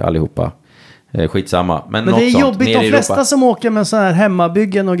heter allihopa. Skitsamma. Men det är jobbigt, de flesta som åker med så här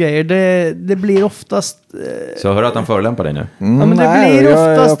hemmabyggen och grejer, det blir oftast... Så jag hör att han förolämpar dig nu. Ja, men det blir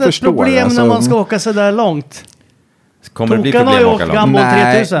oftast ett problem när man ska åka så där långt. Kommer det bli problem att åka långt?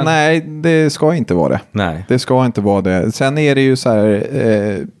 Nej, det ska inte vara det. Nej. Det ska inte vara det. Sen är det ju så här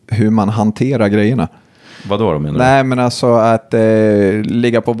hur man hanterar grejerna. Vadå då menar du? Nej, men alltså att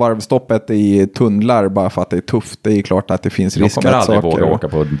ligga på varvstoppet i tunnlar bara för att det är tufft, det är klart att det finns risk att saker... Jag kommer aldrig våga åka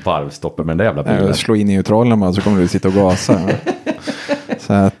på varvstoppet med den där jävla bilen. Slå in i neutralen så kommer du sitta och gasa.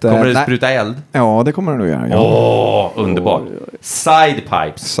 Så att, kommer det spruta eld? Ja, det kommer det nog göra. Underbart.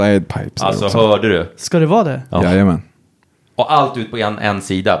 Sidepipes. Alltså, också. hörde du? Ska det vara det? Ja. Jajamän. Och allt ut på en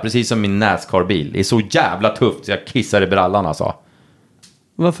sida, precis som min NASCAR-bil. Det är så jävla tufft så jag kissar i brallan alltså.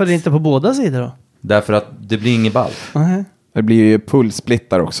 Varför är det inte på båda sidor då? Därför att det blir inget ball. Det blir ju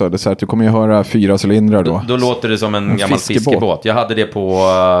pulssplittar också. Det är så att du kommer ju höra 4 cylindrar då. Då låter det som en gammal fiskebåt. Jag hade det på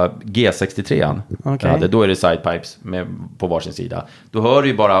G63. Okay. Då är det sidepipes på varsin sida. Då hör du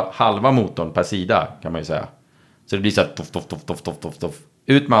ju bara halva motorn per sida, kan man ju säga. Så det blir så här toff.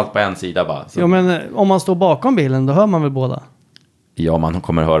 Ut med allt på en sida bara. Så. Ja, men om man står bakom bilen, då hör man väl båda? Ja, man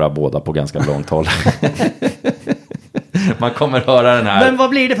kommer höra båda på ganska långt håll. Man kommer höra den här. Men vad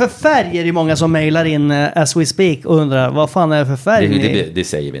blir det för färger? I många som mejlar in as we speak och undrar, vad fan är det för färg? Det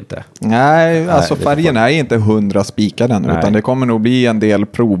säger vi inte. Nej, alltså färgen är inte 100 spikade än, utan det kommer nog bli en del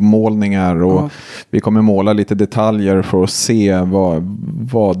provmålningar och vi kommer måla lite detaljer för att se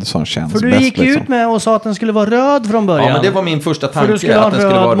vad som känns bäst. För du gick ut med och sa att den skulle vara röd från början. Ja, men det var min första tanke. För du skulle ha en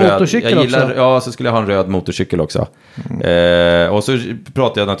röd motorcykel också. Ja, så skulle jag ha en röd motorcykel också. Och så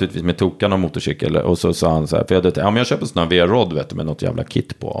pratade jag naturligtvis med Tokan om motorcykel och så sa han så här, för jag köper sån här VR-rod, vet du, med något jävla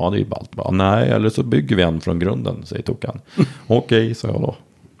kit på. Ja, det är ju ballt. Nej, eller så bygger vi en från grunden, säger Tokan. Okej, sa jag då.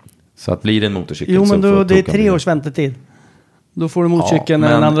 Så att blir det en motorcykel. Jo, men då, det är 3 års väntetid. Då får du motorcykeln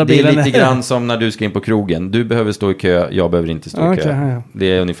när den andra bilen. Det är lite grann som när du ska in på krogen. Du behöver stå i kö, jag behöver inte stå i kö. Ja. Det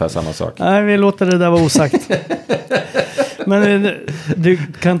är ungefär samma sak. Nej, vi låter det där vara osagt. Men du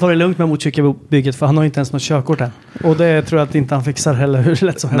kan ta det lugnt med motorcykelbygget, för han har inte ens något körkort än. Och det tror jag att inte han fixar heller hur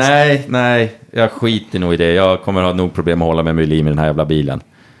lätt som helst. Nej, jag skiter nog i det. Jag kommer ha nog problem att hålla mig med liv med den här jävla bilen.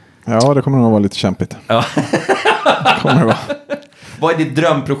 Ja, det kommer nog vara lite kämpigt. Ja. Kommer det vara. Vad är ditt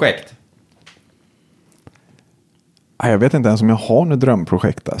drömprojekt? Jag vet inte ens om jag har något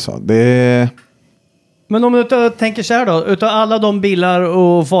drömprojekt alltså. Det... Men om du tänker så här då, utav alla de bilar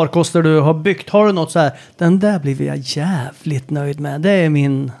och farkoster du har byggt, har du något så här, den där blir jag jävligt nöjd med.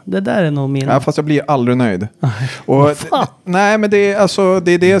 Det där är nog min. Ja, fast jag blir aldrig nöjd. Och nej, men det är alltså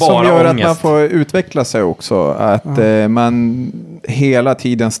det bara som gör ångest. Att man får utveckla sig också, att man hela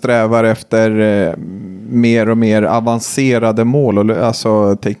tiden strävar efter mer och mer avancerade mål och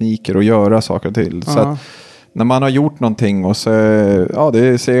alltså tekniker och göra saker till. Så att när man har gjort någonting och så,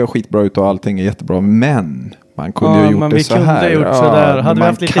 det ser skitbra ut och allting är jättebra, men man kunde ju gjort det så här. Gjort så där. Hade vi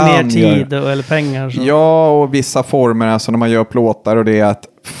haft lite mer tid eller pengar? Så. Ja, och vissa former, alltså när man gör plåtar och det är att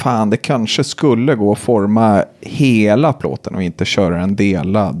fan, det kanske skulle gå att forma hela plåten och inte köra en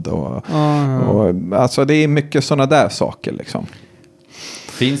delad. Och, alltså det är mycket sådana där saker liksom.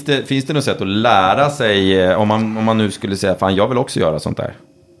 Finns det något sätt att lära sig, om man nu skulle säga, fan jag vill också göra sånt där?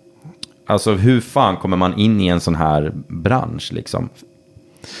 Alltså hur fan kommer man in i en sån här bransch liksom?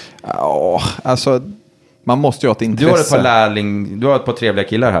 Ja, alltså man måste ju ha ett intresse. Du har ett par trevliga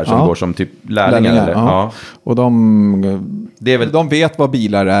killar här som går som typ lärlingar eller? Ja. Och Det är väl... De vet vad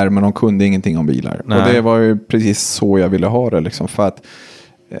bilar är, men de kunde ingenting om bilar. Nej. Och det var ju precis så jag ville ha det liksom, för att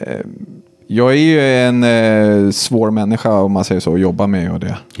jag är ju en svår människa, om man säger så, att jobba med och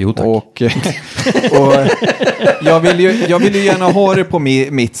det. Jo, tack. Och jag vill ju gärna ha det på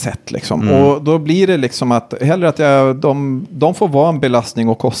mitt sätt liksom. Och då blir det liksom att hellre att de får vara en belastning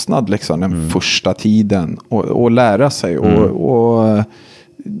och kostnad liksom den första tiden och lära sig och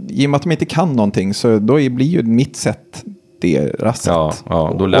i och med att de inte kan någonting, så då blir ju mitt sätt deras sätt.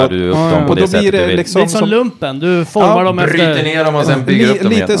 Ja, då lär du upp dem på det sättet du vill. Liksom, det är som lumpen, du formar dem efter... Bryter ner dem och sen bygger upp dem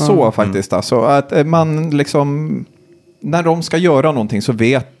lite igen. Så faktiskt. Alltså, att man liksom, när de ska göra någonting så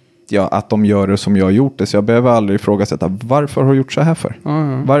vet jag att de gör det som jag har gjort det. Så jag behöver aldrig ifrågasätta, varför har du gjort så här för?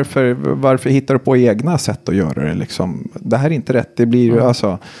 Varför hittar du på egna sätt att göra det? Liksom? Det här är inte rätt. Det blir ju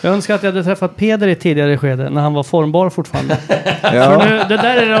alltså... Jag önskar att jag hade träffat Peder i tidigare skede, när han var formbar fortfarande. För nu, det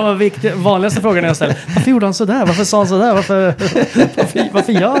där är de vanligaste frågorna jag ställer. Varför gjorde han så där? Varför sa han så där?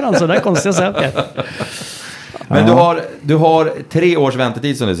 Varför gör han så där konstiga saker? Men du har 3 års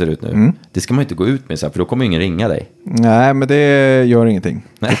väntetid som det ser ut nu. Det ska man inte gå ut med så här, för då kommer ingen ringa dig. Nej, men det gör ingenting.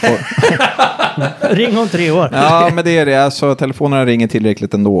 Ring om 3 år. Ja, men det är det. Alltså, telefonerna ringer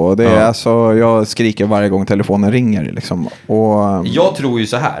tillräckligt ändå. Det är alltså, jag skriker varje gång telefonen ringer. Liksom. Och... Jag tror ju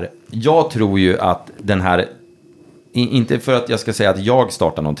så här. Jag tror ju att den här... Inte för att jag ska säga att jag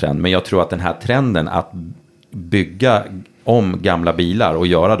startar någon trend, men jag tror att den här trenden att bygga om gamla bilar och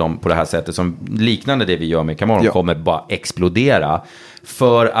göra dem på det här sättet som liknande det vi gör med Camaro kommer bara explodera.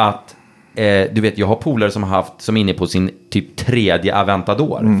 För att du vet, jag har polare som är inne på sin typ 3:e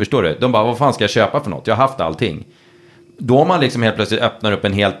Aventador. Förstår du? De bara, vad fan ska jag köpa för något? Jag har haft allting. Då har man liksom helt plötsligt öppnar upp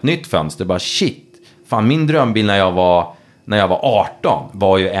en helt nytt fönster. Bara shit, fan min drömbil när jag var 18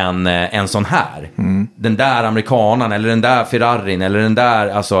 var ju en sån här. Den där amerikanan eller den där Ferrarin eller den där,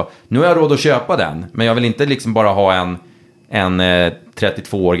 alltså nu har jag råd att köpa den, men jag vill inte liksom bara ha en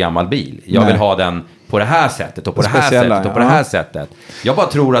 32 år gammal bil. Jag vill ha den på det här sättet och på det här sättet och på det här sättet. Jag bara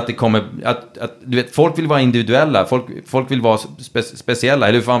tror att det kommer att du vet, folk vill vara individuella, folk vill vara speciella,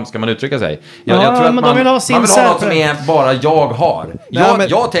 eller hur fan ska man uttrycka sig? Jag tror att man vill ha något som är bara jag har.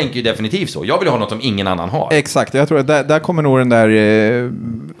 Jag tänker ju definitivt så. Jag vill ha något som ingen annan har. Exakt, jag tror att där kommer nog den där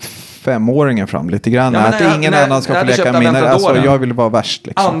 5-åringen fram lite grann. Att ingen annan ska få leka mina. Alltså, jag vill vara värst.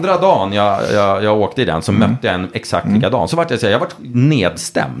 Liksom. Andra dagen jag åkte i den så mötte jag en exakt likadan. Så vart jag vart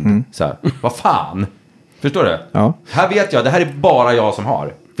nedstämd. Så här, vad fan? Förstår du? Ja. Här vet jag, det här är bara jag som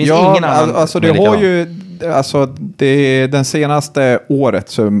har. Finns ingen annan. Alltså det har ju, alltså den senaste året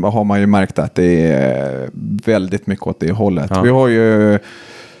så har man ju märkt att det är väldigt mycket åt det hållet. Ja. Vi har ju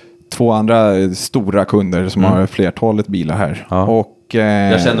 2 andra stora kunder som har flertalet bilar här. Ja. Och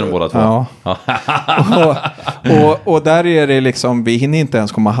jag känner dem båda två. Ja. och där är det liksom, vi hinner inte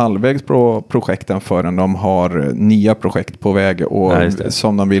ens komma halvvägs på projekten förrän de har nya projekt på väg och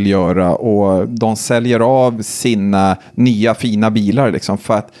som de vill göra, och de säljer av sina nya fina bilar liksom,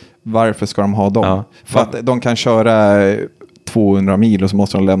 för att varför ska de ha dem? Ja. För att de kan köra 200 mil och så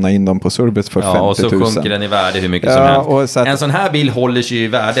måste de lämna in dem på service för 50 000. Och så sjunker den i värde hur mycket som helst. En sån här bil håller sig i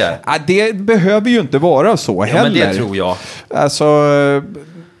värde. Det behöver ju inte vara så heller. Men det tror jag. Alltså,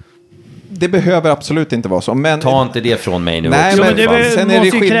 det behöver absolut inte vara så. Men, ta inte det från mig nu. Nej, också. Men det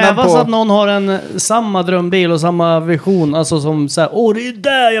måste ju krävas att någon har samma drömbil och samma vision. Alltså som så här, det är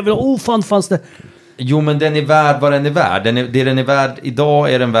där jag vill, fan fanns det. Jo, men den är värd vad den är värd. Det den är värd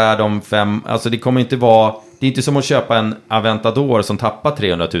idag är den värd om 5... Alltså det kommer inte vara... Det är inte som att köpa en Aventador som tappar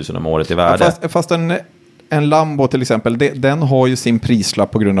 300 000 om året i värde. Fast en Lambo till exempel, den har ju sin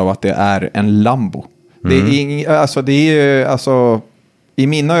prislapp på grund av att det är en Lambo. Det är alltså i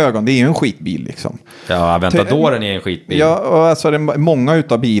mina ögon, det är ju en skitbil liksom. Ja, Aventadoren är en skitbil. Ja, och alltså många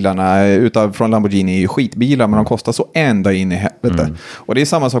utav bilarna från Lamborghini är ju skitbilar, men de kostar så ända in i helvete. Och det är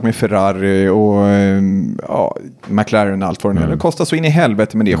samma sak med Ferrari och McLaren och allt vad det är. Det kostar så in i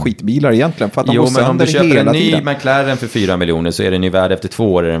helvete, men det är skitbilar egentligen, för att de går sönder hela tiden. Men om du köper en ny McLaren för 4 miljoner så är den ju värd efter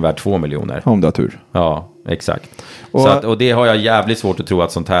 2 år är den värd 2 miljoner. Om du har tur. Ja, exakt. Och det har jag jävligt svårt att tro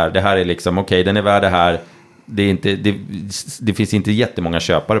att sånt här, det här är liksom, okej, den är värd det här. Det finns inte jättemånga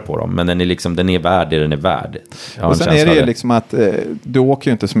köpare på dem, men den är värd det den är värd. Och sen är det ju liksom att du åker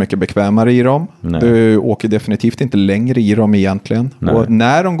ju inte så mycket bekvämare i dem. Nej. Du åker definitivt inte längre i dem egentligen. Nej. Och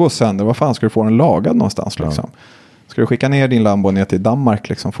när de går sönder, vad fan ska du få den lagad någonstans liksom? Ska du skicka ner din Lambo ner till Danmark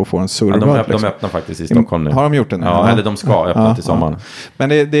liksom, för att få en servad? De öppnar faktiskt i Stockholm nu. Har de gjort det nu? Ja, eller de ska öppna till sommaren. Men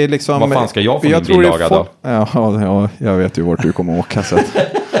det är liksom... Vad fan ska jag få min bil lagad då? Ja, jag vet ju vart du kommer åka. Så att...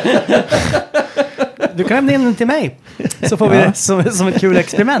 Du kan lämna in den till mig. Så får vi det som ett kul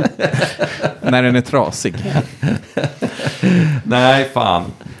experiment. När den är trasig. Nej, fan.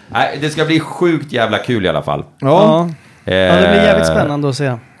 Nej, det ska bli sjukt jävla kul i alla fall. Ja. Ja, det blir jävligt spännande att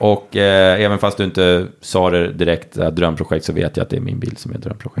se. Och även fast du inte sa det direkt, drömprojekt, så vet jag att det är min bil som är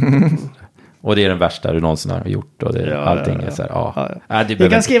drömprojekt. Och det är den värsta du någonsin har gjort. Och det, allting är så här, Vi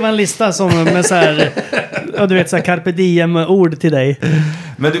kan skriva en lista som med så här, du vet, så här carpe diem-ord till dig.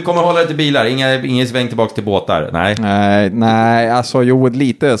 Men du kommer hålla dig till bilar, ingen sväng tillbaka till båtar, nej? Nej, alltså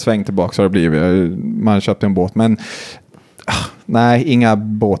lite sväng tillbaka så har det blivit. Man köpte en båt, men nej, inga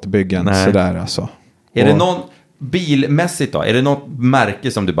båtbyggen sådär alltså. Är det någon, bilmässigt då, är det något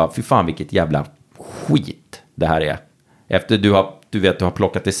märke som du bara, fy fan vilket jävla skit det här är? Efter du har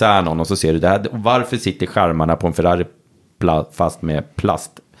plockat isär någon och så ser du det här. Varför sitter skärmarna på en Ferrari fast med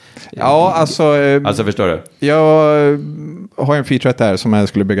plast? Ja, alltså förstår du? Jag har en 430 här som jag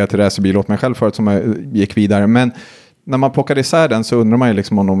skulle bygga till racerbil åt mig själv förut, som jag gick vidare. Men när man plockar isär den så undrar man ju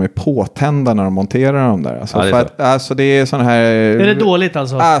liksom om de är påtända när de monterar dem där. Alltså, det är sån här... Är det dåligt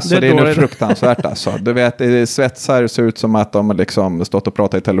alltså? Alltså det är nog fruktansvärt alltså. Du vet, det svetsar, ser ut som att de har liksom stått och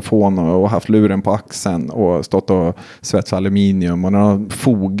pratat i telefon och haft luren på axeln och stått och svetsat aluminium. Och när de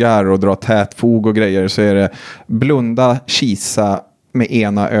fogar och drar tätfog och grejer så är det blunda, kisa med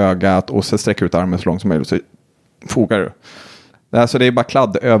ena ögat och så sträcka ut armen så långt som möjligt så fogar du. Alltså det är bara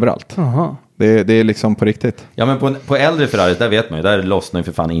kladd överallt. Aha. Det är liksom på riktigt. Ja, men på äldre Ferrari, där vet man ju, där lossnar ju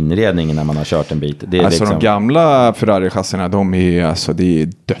för fan inredningen när man har kört en bit. Det är alltså liksom... de gamla Ferrari-chassierna, de är alltså, det är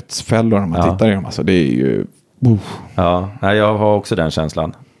dödsfällor om man tittar i dem. Alltså det är ju... Ja, jag har också den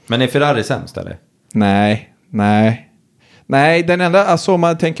känslan. Men är Ferrari sämst eller? Nej, den enda, alltså om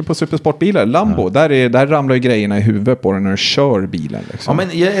man tänker på supersportbilar, Lambo, där ramlar ju grejerna i huvudet på den när du kör bilen. Liksom. Ja,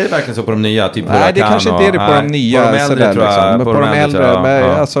 men är det verkligen så på de nya? Typ nej, det kanske inte är det på de nya. På de äldre tror jag. Liksom. På de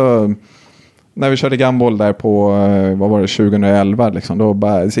äldre, alltså... När vi körde Gumball där på, vad var det, 2011 liksom, då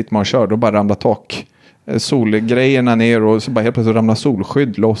bara sitter man och kör, då bara ramlar solgrejerna ner och så bara helt plötsligt ramlar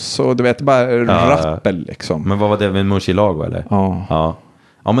solskydd loss och du vet, bara rappel liksom. Men vad var det med Murcielago eller? Ja.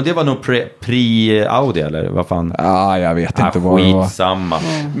 Ja, men det var nog pre-Audi eller vad fan? Ja, jag vet inte vad det var. Skitsamma.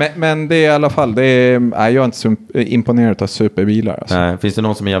 Men det är i alla fall, jag är inte imponerad av superbilar. Alltså. Nej, finns det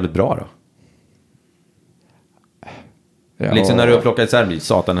någon som är jävligt bra då? Ja. Liksom när du har plockat isär bil,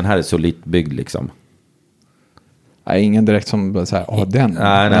 satan, den här är solitt byggd liksom. Nej, ingen direkt som så här, den.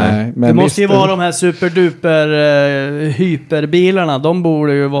 Nej. Men det måste ju vara de här superduper hyperbilarna, de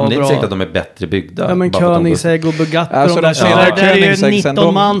borde ju vara bra. Det är inte säkert att de är bättre byggda. Ja, men Koenigsegg och Bugatti, alltså, där är ju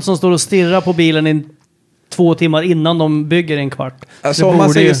 19 man som står och stirrar på bilen i 2 timmar innan de bygger en kvart. Alltså om man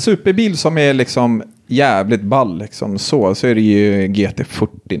säger superbil som är liksom jävligt ball liksom, så är det ju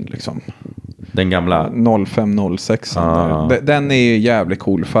GT40 liksom. Den gamla 0506. Den är ju jävligt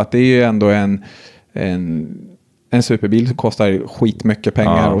cool för att det är ju ändå en superbil som kostar skitmycket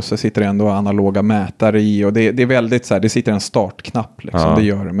pengar och så sitter det ändå analoga mätare i och det är väldigt så här, det sitter en startknapp liksom, det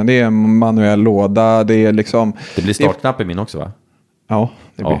gör det. Men det är en manuell låda, det är liksom... Det blir startknapp i min också va? Ja.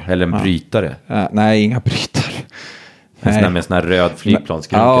 Det blir, eller en brytare. Nej, inga brytare. Med sån här röd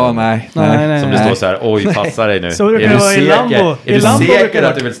flygplanskrok. Ja, nej. Som det står så här, oj, passar dig nu. Så är du säker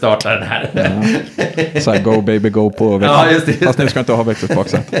att du vill starta den här? Så här, go baby go på växeln. Just det. Fast nu ska inte ha växelspak.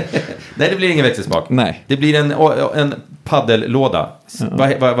 Nej, det blir ingen växelspak. Nej. Det blir en paddellåda. Vad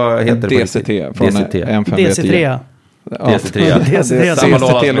heter det? DCT. Från M5 DC3. DC3. Samma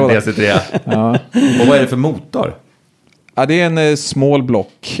låda som en DC3. Och vad är det för motor? Ja, det är en small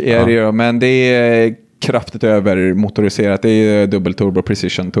block är det ju, men det är kraftigt över motoriserat. Det är dubbelturbo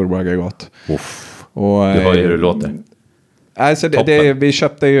precision turboaggregat. Du hör ju hur det låter. Alltså vi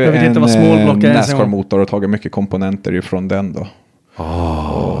köpte ju en NASCAR-motor och tagit mycket komponenter ifrån den då.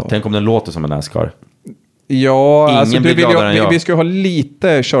 Tänk om den låter som en NASCAR. Ja, alltså vi ska ha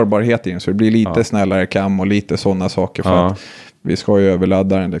lite körbarhet i den, så det blir lite snällare kam och lite sådana saker för att vi ska ju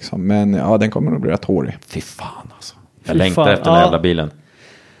överladda den liksom. Men den kommer nog bli rätt hårig. Fy fan alltså. Jag längtar efter den här jävla bilen.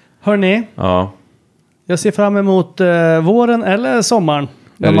 Hörrni, jag ser fram emot våren eller sommaren.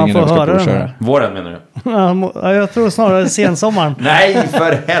 När man får höra den här. Våren menar du? Ja, jag tror snarare sensommaren. Nej,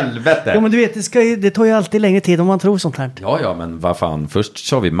 för helvete! Jo, men du vet, det tar ju alltid längre tid om man tror sånt här. Ja, men vad fan. Först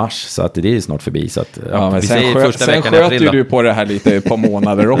kör vi mars, så att det är snart förbi. Så att, men vi sen sköter du på det här lite ett par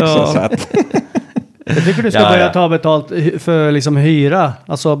månader också. Så att... Jag tycker du ska börja ta betalt för liksom hyra,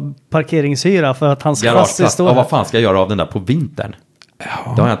 alltså parkeringshyra, för att hans chassi står. Ja, vad fan ska jag göra av den där på vintern?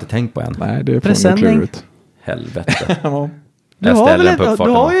 Det har jag inte tänkt på än. Nej, det är presenning. Helvete. Du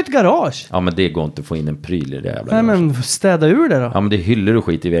har ju ett garage. Ja, men det går inte att få in en pryl i det jävla garage. Nej, men städa ur det då. Ja, men det hyller du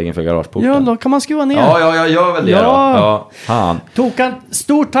skit i vägen för garageporten. Ja, då kan man skruva ner. Ja, jag gör väl det då. Ja, fan. Tokan,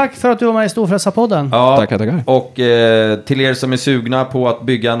 stort tack för att du var med i Storfräsarpodden. Ja, tackar. Och till er som är sugna på att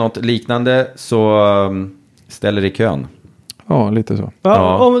bygga något liknande så ställer i kön. Ja, lite så.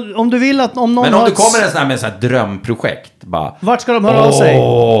 Ja. Om du vill att om någon men om det kommer en sån här med så här drömprojekt, bara, vart ska de höra av sig?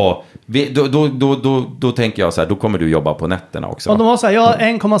 Då tänker jag så här, då kommer du jobba på nätterna också. Om de har så här, jag har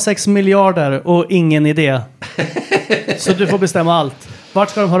 1,6 miljarder och ingen idé. Så du får bestämma allt. Vart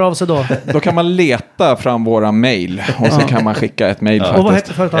ska de höra av sig då? Då kan man leta fram våra mail och så kan man skicka ett mail faktiskt. Och vad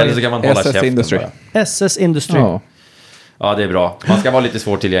heter företaget? Eller så kan man hålla SS Industry. SS Industry. Ja, det är bra. Man ska vara lite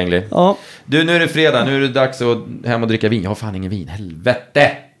svårtillgänglig. Ja. Du, nu är det fredag. Nu är det dags att hem och dricka vin. Jag har fan ingen vin.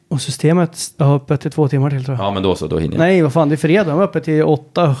 Helvete! Och systemet har öppet till 2 timmar till, tror jag. Ja, men då hinner jag. Nej, vad fan, det är fredag. De är öppet till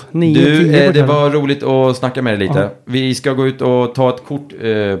 8, 9, du, 10. Det var roligt att snacka med dig lite. Vi ska gå ut och ta ett kort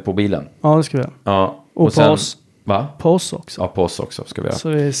på bilen. Ja, det ska vi göra. Ja. Och sen, på oss. Va? På oss också. Ja, på oss också ska vi göra. Så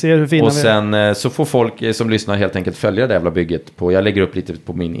vi ser hur fina och vi är. sen så får folk som lyssnar helt enkelt följa det jävla bygget. Jag lägger upp lite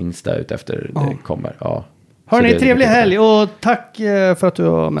på min Insta ut efter det kommer. Ja. Hörrni, trevlig helg och tack för att du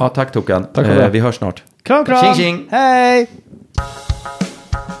var med. Ja, tack Tokan. Tack för det. Vi hörs snart. Kram, kram. Tjing, tjing. Hej!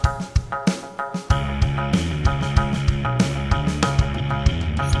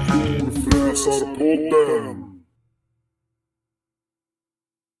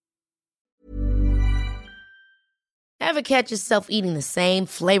 Ever catch yourself eating the same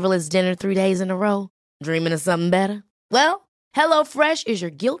flavorless dinner 3 days in a row? Dreaming of something better? Well, HelloFresh is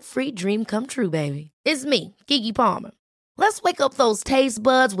your guilt-free dream come true, baby. It's me, Keke Palmer. Let's wake up those taste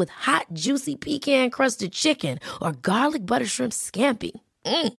buds with hot, juicy pecan-crusted chicken or garlic butter shrimp scampi.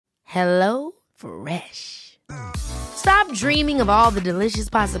 Hello Fresh. Stop dreaming of all the delicious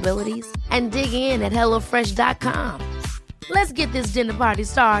possibilities and dig in at HelloFresh.com. Let's get this dinner party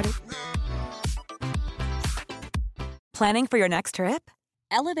started. Planning for your next trip?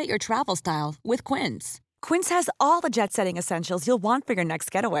 Elevate your travel style with Quince. Quince has all the jet-setting essentials you'll want for your next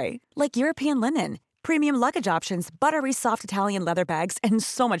getaway, like European linen, premium luggage options, buttery soft Italian leather bags, and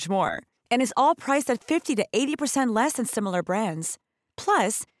so much more. And is all priced at 50 to 80% less than similar brands.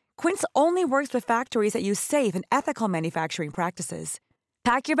 Plus, Quince only works with factories that use safe and ethical manufacturing practices.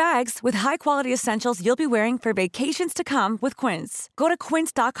 Pack your bags with high-quality essentials you'll be wearing for vacations to come with Quince. Go to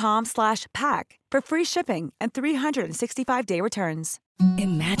quince.com/pack for free shipping and 365-day returns.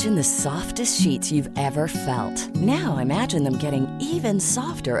 Imagine the softest sheets you've ever felt. Now imagine them getting even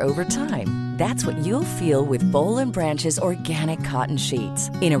softer over time. That's what you'll feel with Boll & Branch's organic cotton sheets.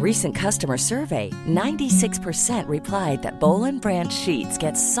 In a recent customer survey, 96% replied that Boll & Branch sheets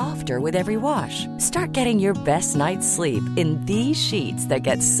get softer with every wash. Start getting your best night's sleep in these sheets that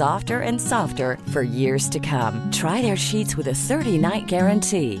get softer and softer for years to come. Try their sheets with a 30-night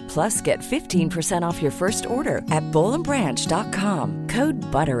guarantee. Plus, get 15% off your first order at bollandbranch.com. Code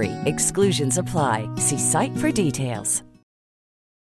BUTTERY. Exclusions apply. See site for details.